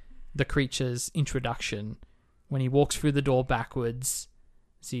be the creature's introduction when he walks through the door backwards.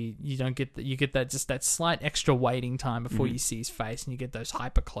 See, you get that slight extra waiting time before you see his face, and you get those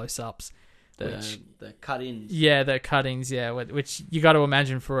hyper close-ups. The cut-ins. Yeah, the cut-ins, which you got to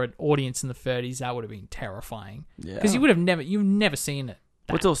imagine for an audience in the 30s, that would have been terrifying. Yeah. Because you've never seen it.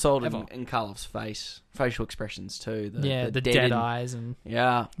 It's all sold in Karloff's face, facial expressions too. The dead eyes and...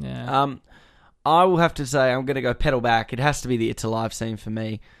 Yeah. I will have to say, I'm going to go pedal back. It has to be the It's Alive scene for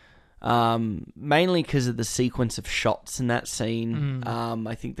me. Mainly because of the sequence of shots in that scene.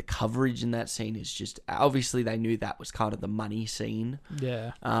 I think the coverage in that scene is just... Obviously, they knew that was kind of the money scene.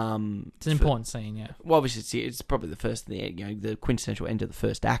 Yeah. It's an important scene, yeah. Well, obviously, it's probably the first... the quintessential end of the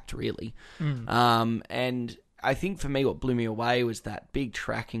first act, really. And I think for me, what blew me away was that big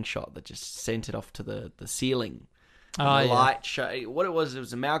tracking shot that just sent it off to the ceiling. Light show. What it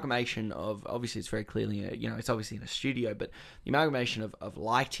was amalgamation of, obviously it's very clearly, it's obviously in a studio, but the amalgamation of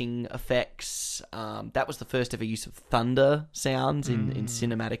lighting effects. That was the first ever use of thunder sounds in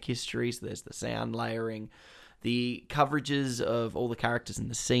cinematic history. So there's the sound layering, the coverages of all the characters in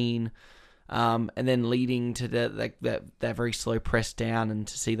the scene, and then leading to that very slow press down, and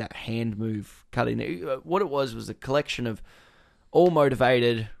to see that hand move cut in. What it was a collection of all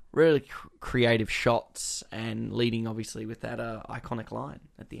motivated, really creative shots, and leading obviously with that iconic line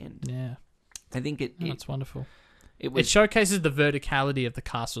at the end. Yeah, I think that's wonderful. It showcases the verticality of the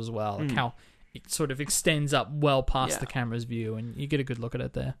castle as well, like how it sort of extends up well past the camera's view, and you get a good look at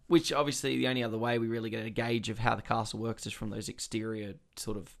it there. Which obviously the only other way we really get a gauge of how the castle works is from those exterior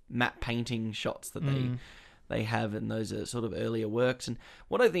sort of matte painting shots that they have in those sort of earlier works. And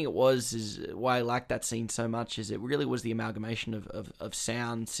what I think it was, is why I like that scene so much, is it really was the amalgamation of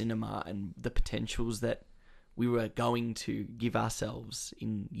sound, cinema, and the potentials that we were going to give ourselves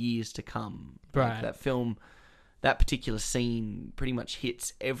in years to come. Right. Like that film, that particular scene pretty much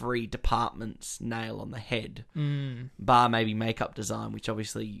hits every department's nail on the head, bar maybe makeup design, which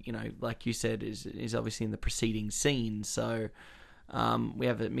obviously, like you said, is obviously in the preceding scene. So... we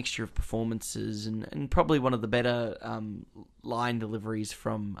have a mixture of performances and probably one of the better line deliveries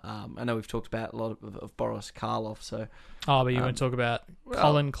from... I know we've talked about a lot of Boris Karloff, so... Oh, but you want to talk about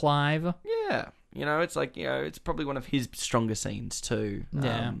Colin Clive? Yeah. It's like, it's probably one of his stronger scenes too.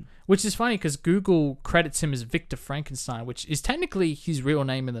 Yeah. Which is funny because Google credits him as Victor Frankenstein, which is technically his real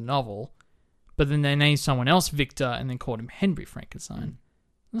name in the novel, but then they named someone else Victor and then called him Henry Frankenstein.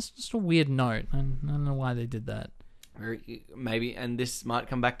 That's just a weird note. I don't know why they did that. Maybe, and this might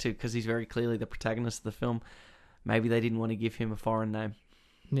come back to, because he's very clearly the protagonist of the film, maybe they didn't want to give him a foreign name.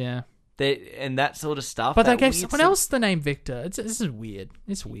 Yeah. And that sort of stuff. But they gave someone else the name Victor. This is weird.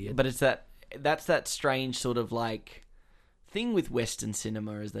 It's weird. But that's that strange sort of like thing with Western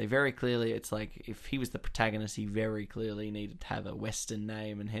cinema, is they very clearly, it's like, if he was the protagonist, he very clearly needed to have a Western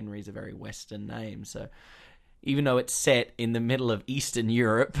name, and Henry's a very Western name. So even though it's set in the middle of Eastern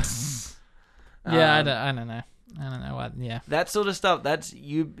Europe... yeah, I don't know. I don't know what. Yeah, that sort of stuff. That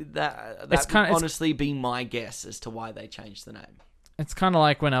would honestly be my guess as to why they changed the name. It's kind of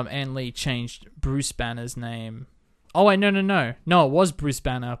like when Ann Lee changed Bruce Banner's name Oh, wait, no. No, it was Bruce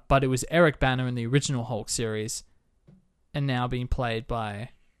Banner, but it was Eric Banner in the original Hulk series, and now being played by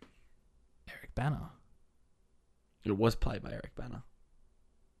Eric Banner. It was played by Eric Banner.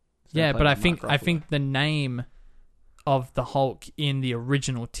 Yeah, but I think the name of the Hulk in the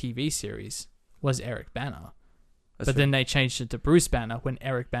original TV series was Eric Banner. But then they changed it to Bruce Banner when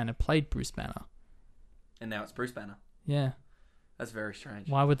Eric Banner played Bruce Banner. And now it's Bruce Banner. Yeah. That's very strange.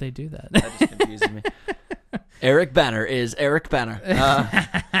 Why would they do that? That just confuses me. Eric Banner is Eric Banner.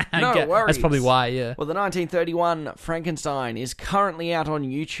 No worries. That's probably why, yeah. Well, the 1931 Frankenstein is currently out on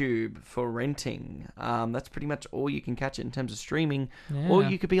YouTube for renting. That's pretty much all you can catch it in terms of streaming. Yeah. Or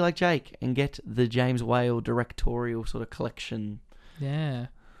you could be like Jake and get the James Whale directorial sort of collection. Yeah.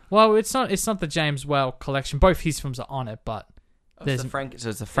 Well, it's not the James Whale collection. Both his films are on it, but it's the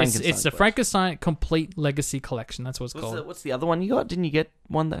Frankenstein. It's the Frankenstein Complete Legacy Collection. That's what it's called. What's the other one you got? Didn't you get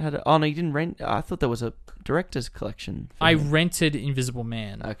one that had? Oh no, you didn't rent. I thought there was a director's collection. I rented Invisible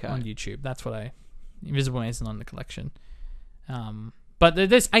Man on YouTube. That's what Invisible Man's not in the collection. But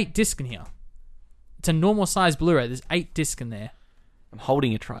there's 8 discs in here. It's a normal size Blu-ray. There's 8 discs in there. I'm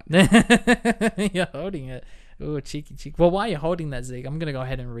holding it right. You're holding it. Oh, cheeky. Well, while you're holding that, Zeke, I'm going to go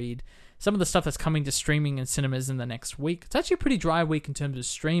ahead and read some of the stuff that's coming to streaming and cinemas in the next week. It's actually a pretty dry week in terms of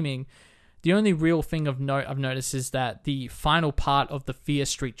streaming. The only real thing of note I've noticed is that the final part of the Fear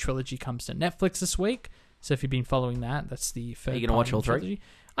Street trilogy comes to Netflix this week. So if you've been following that, that's the third. Are you going to watch all 3? Trilogy.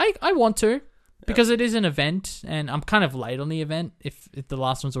 I want to, because it is an event, and I'm kind of late on the event if the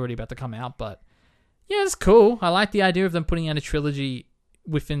last one's already about to come out. But yeah, it's cool. I like the idea of them putting out a trilogy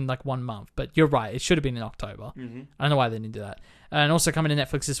within like 1 month, but you're right, it should have been in October. I don't know why they didn't do that. And also coming to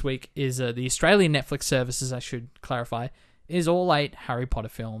Netflix this week is the Australian Netflix services, I should clarify, is all 8 Harry Potter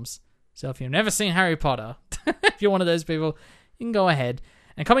films. So if you've never seen Harry Potter, if you're one of those people, you can go ahead.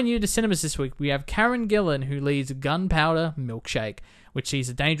 And coming new to cinemas this week, we have Karen Gillan, who leads Gunpowder Milkshake, which sees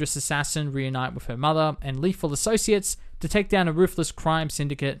a dangerous assassin reunite with her mother and lethal associates to take down a ruthless crime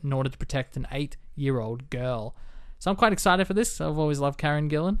syndicate in order to protect an 8-year-old girl. So I'm quite excited for this. I've always loved Karen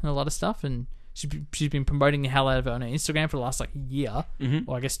Gillan and a lot of stuff, and she's been promoting the hell out of it on her Instagram for the last year,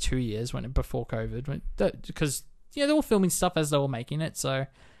 or I guess 2 years before COVID, because they're all filming stuff as they were making it. So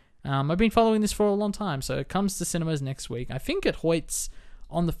I've been following this for a long time. So it comes to cinemas next week. I think it Hoyt's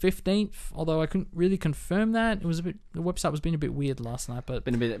on the 15th, although I couldn't really confirm that. The website was being a bit weird last night, but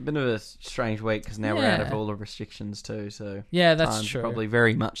been of a strange week because now we're out of all the restrictions too. So yeah, that's true. Probably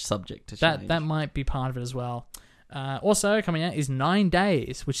very much subject to change. That might be part of it as well. Also coming out is 9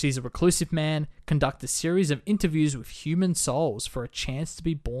 Days, which sees a reclusive man conduct a series of interviews with human souls for a chance to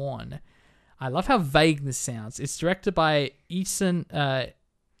be born. I love how vague this sounds. It's directed by Edson Oda,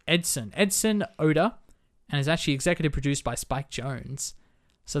 and is actually executive produced by Spike Jonze.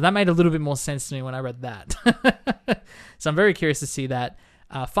 So that made a little bit more sense to me when I read that. So I'm very curious to see that.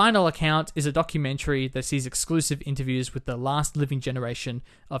 Final Account is a documentary that sees exclusive interviews with the last living generation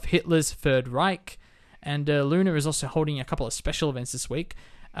of Hitler's Third Reich. And Luna is also holding a couple of special events this week.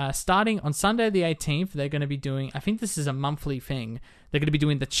 Starting on Sunday the 18th, they're going to be doing, I think this is a monthly thing, they're going to be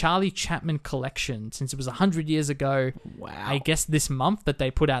doing the Charlie Chaplin collection, since it was 100 years ago, I guess this month, that they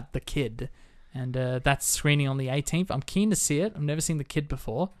put out The Kid. And that's screening on the 18th. I'm keen to see it. I've never seen The Kid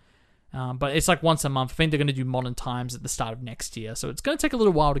before. But it's like once a month. I think they're going to do Modern Times at the start of next year. So it's going to take a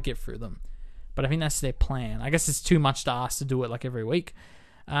little while to get through them. But I think that's their plan. I guess it's too much to ask to do it like every week.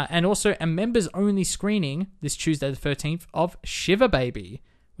 And also a members-only screening this Tuesday the 13th of Shiver Baby,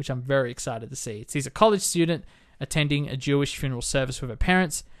 which I'm very excited to see. It sees a college student attending a Jewish funeral service with her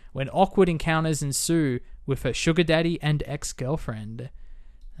parents when awkward encounters ensue with her sugar daddy and ex-girlfriend.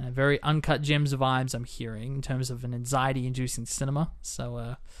 Very Uncut Gems vibes I'm hearing in terms of an anxiety-inducing cinema.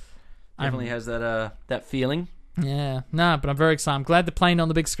 So definitely has that feeling. Yeah, but I'm very excited. I'm glad they're playing on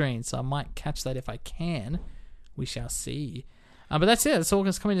the big screen, so I might catch that if I can. We shall see. But that's it. That's all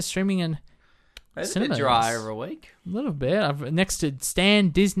that's coming to streaming and it's cinemas. A bit dry over a week. A little bit. I've next to Stan,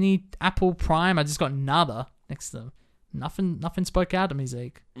 Disney, Apple Prime. I just got nada next to them. Nothing spoke out to me,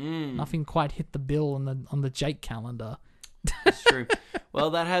 Zeke. Nothing quite hit the bill on the Jake calendar. That's true.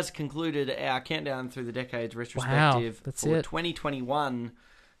 Well, that has concluded our countdown through the decades retrospective for 2021.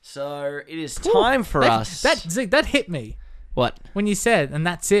 So it is time for us. Zeke, that hit me. What? When you said, and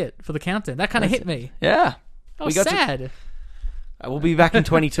that's it for the countdown. That kind of hit me. Yeah. I was sad. We'll be back in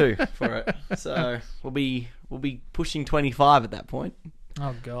 22 for it. So we'll be pushing 25 at that point.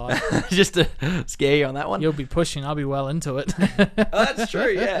 Oh, God. Just to scare you on that one. You'll be pushing. I'll be well into it. Oh, that's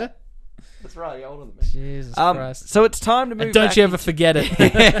true, yeah. That's right, you're older than me. Jesus Christ. So it's time to move And don't back you ever forget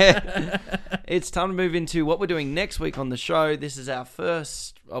it. It's time to move into what we're doing next week on the show. This is our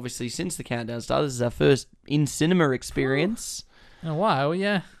first, obviously, since the countdown started, this is our first in-cinema experience. In a while,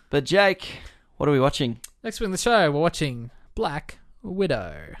 yeah. But Jake, what are we watching? Next week on the show, we're watching Black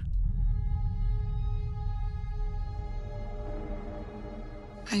Widow.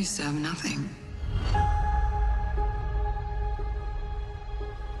 I used to have nothing.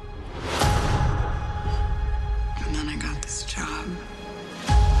 And then I got this job.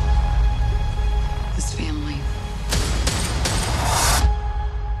 This family.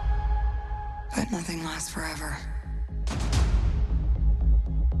 But nothing lasts forever.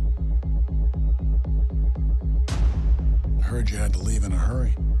 I heard you had to leave in a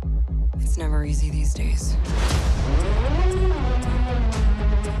hurry. It's never easy these days.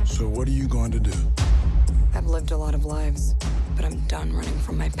 So what are you going to do? I've lived a lot of lives, but I'm done running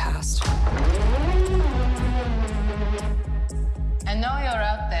from my past. I know you're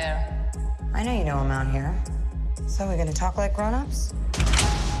out there. I know you know I'm out here. So we're gonna talk like grown-ups?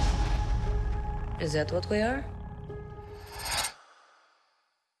 Is that what we are?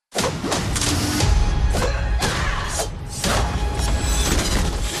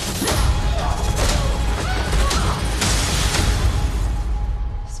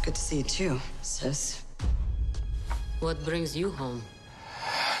 It's good to see you too, sis. What brings you home?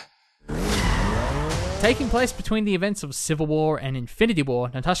 Taking place between the events of Civil War and Infinity War,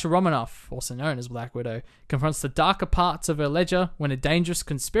 Natasha Romanoff, also known as Black Widow, confronts the darker parts of her ledger when a dangerous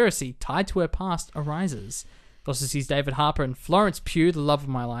conspiracy tied to her past arises. It also sees David Harper and Florence Pugh, the love of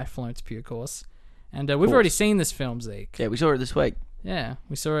my life, Florence Pugh, of course. And we've already seen this film, Zeke. Yeah, we saw it this week. Yeah,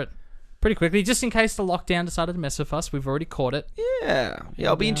 we saw it pretty quickly. Just in case the lockdown decided to mess with us, we've already caught it. Yeah,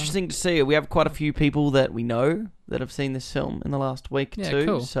 it'll be interesting to see. We have quite a few people that we know that have seen this film in the last week or two.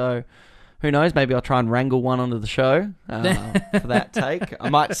 Cool. So who knows? Maybe I'll try and wrangle one onto the show for that take. I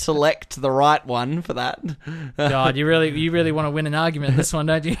might select the right one for that. God, you really want to win an argument in this one,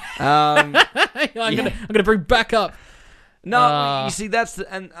 don't you? Um, I'm gonna bring back up. No, you see,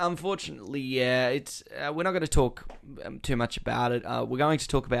 and unfortunately, yeah, it's we're not going to talk too much about it. We're going to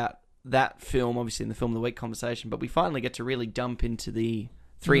talk about that film, obviously, in the Film of the Week conversation, but we finally get to really dump into the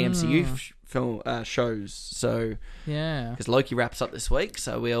 3 MCU film shows. So yeah, because Loki wraps up this week,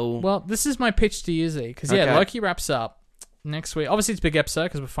 so Well, this is my pitch to you, Z, because Loki wraps up next week. Obviously, it's a big episode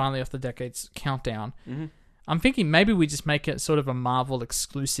because we're finally off the decade's countdown. Mm-hmm. I'm thinking maybe we just make it sort of a Marvel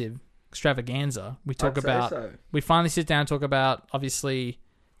exclusive extravaganza. We talk we finally sit down and talk about, obviously,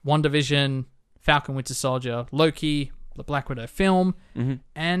 WandaVision, Falcon Winter Soldier, Loki, the Black Widow film,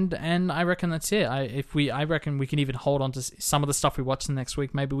 and I reckon that's it. I reckon we can even hold on to some of the stuff we watch the next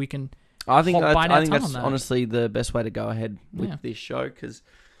week. Maybe we can. I think that's honestly the best way to go ahead with this show, because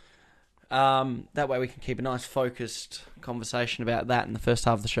that way we can keep a nice focused conversation about that in the first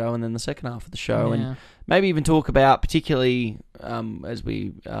half of the show, and then the second half of the show, and maybe even talk about, particularly as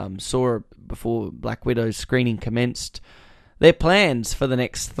we saw before Black Widow's screening commenced, their plans for the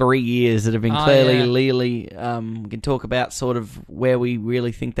next 3 years that have been clearly. We can talk about sort of where we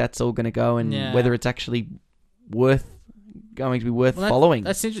really think that's all going to go, and whether it's actually going to be worth following.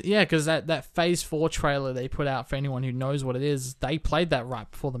 That's interesting, because that Phase 4 trailer they put out, for anyone who knows what it is, they played that right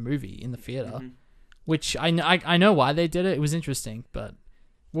before the movie in the theater, which I know why they did it. It was interesting, but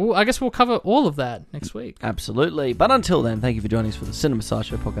I guess we'll cover all of that next week. Absolutely. But until then, thank you for joining us for the Cinema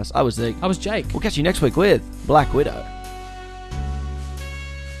Sideshow podcast. I was Zeke. I was Jake. We'll catch you next week with Black Widow.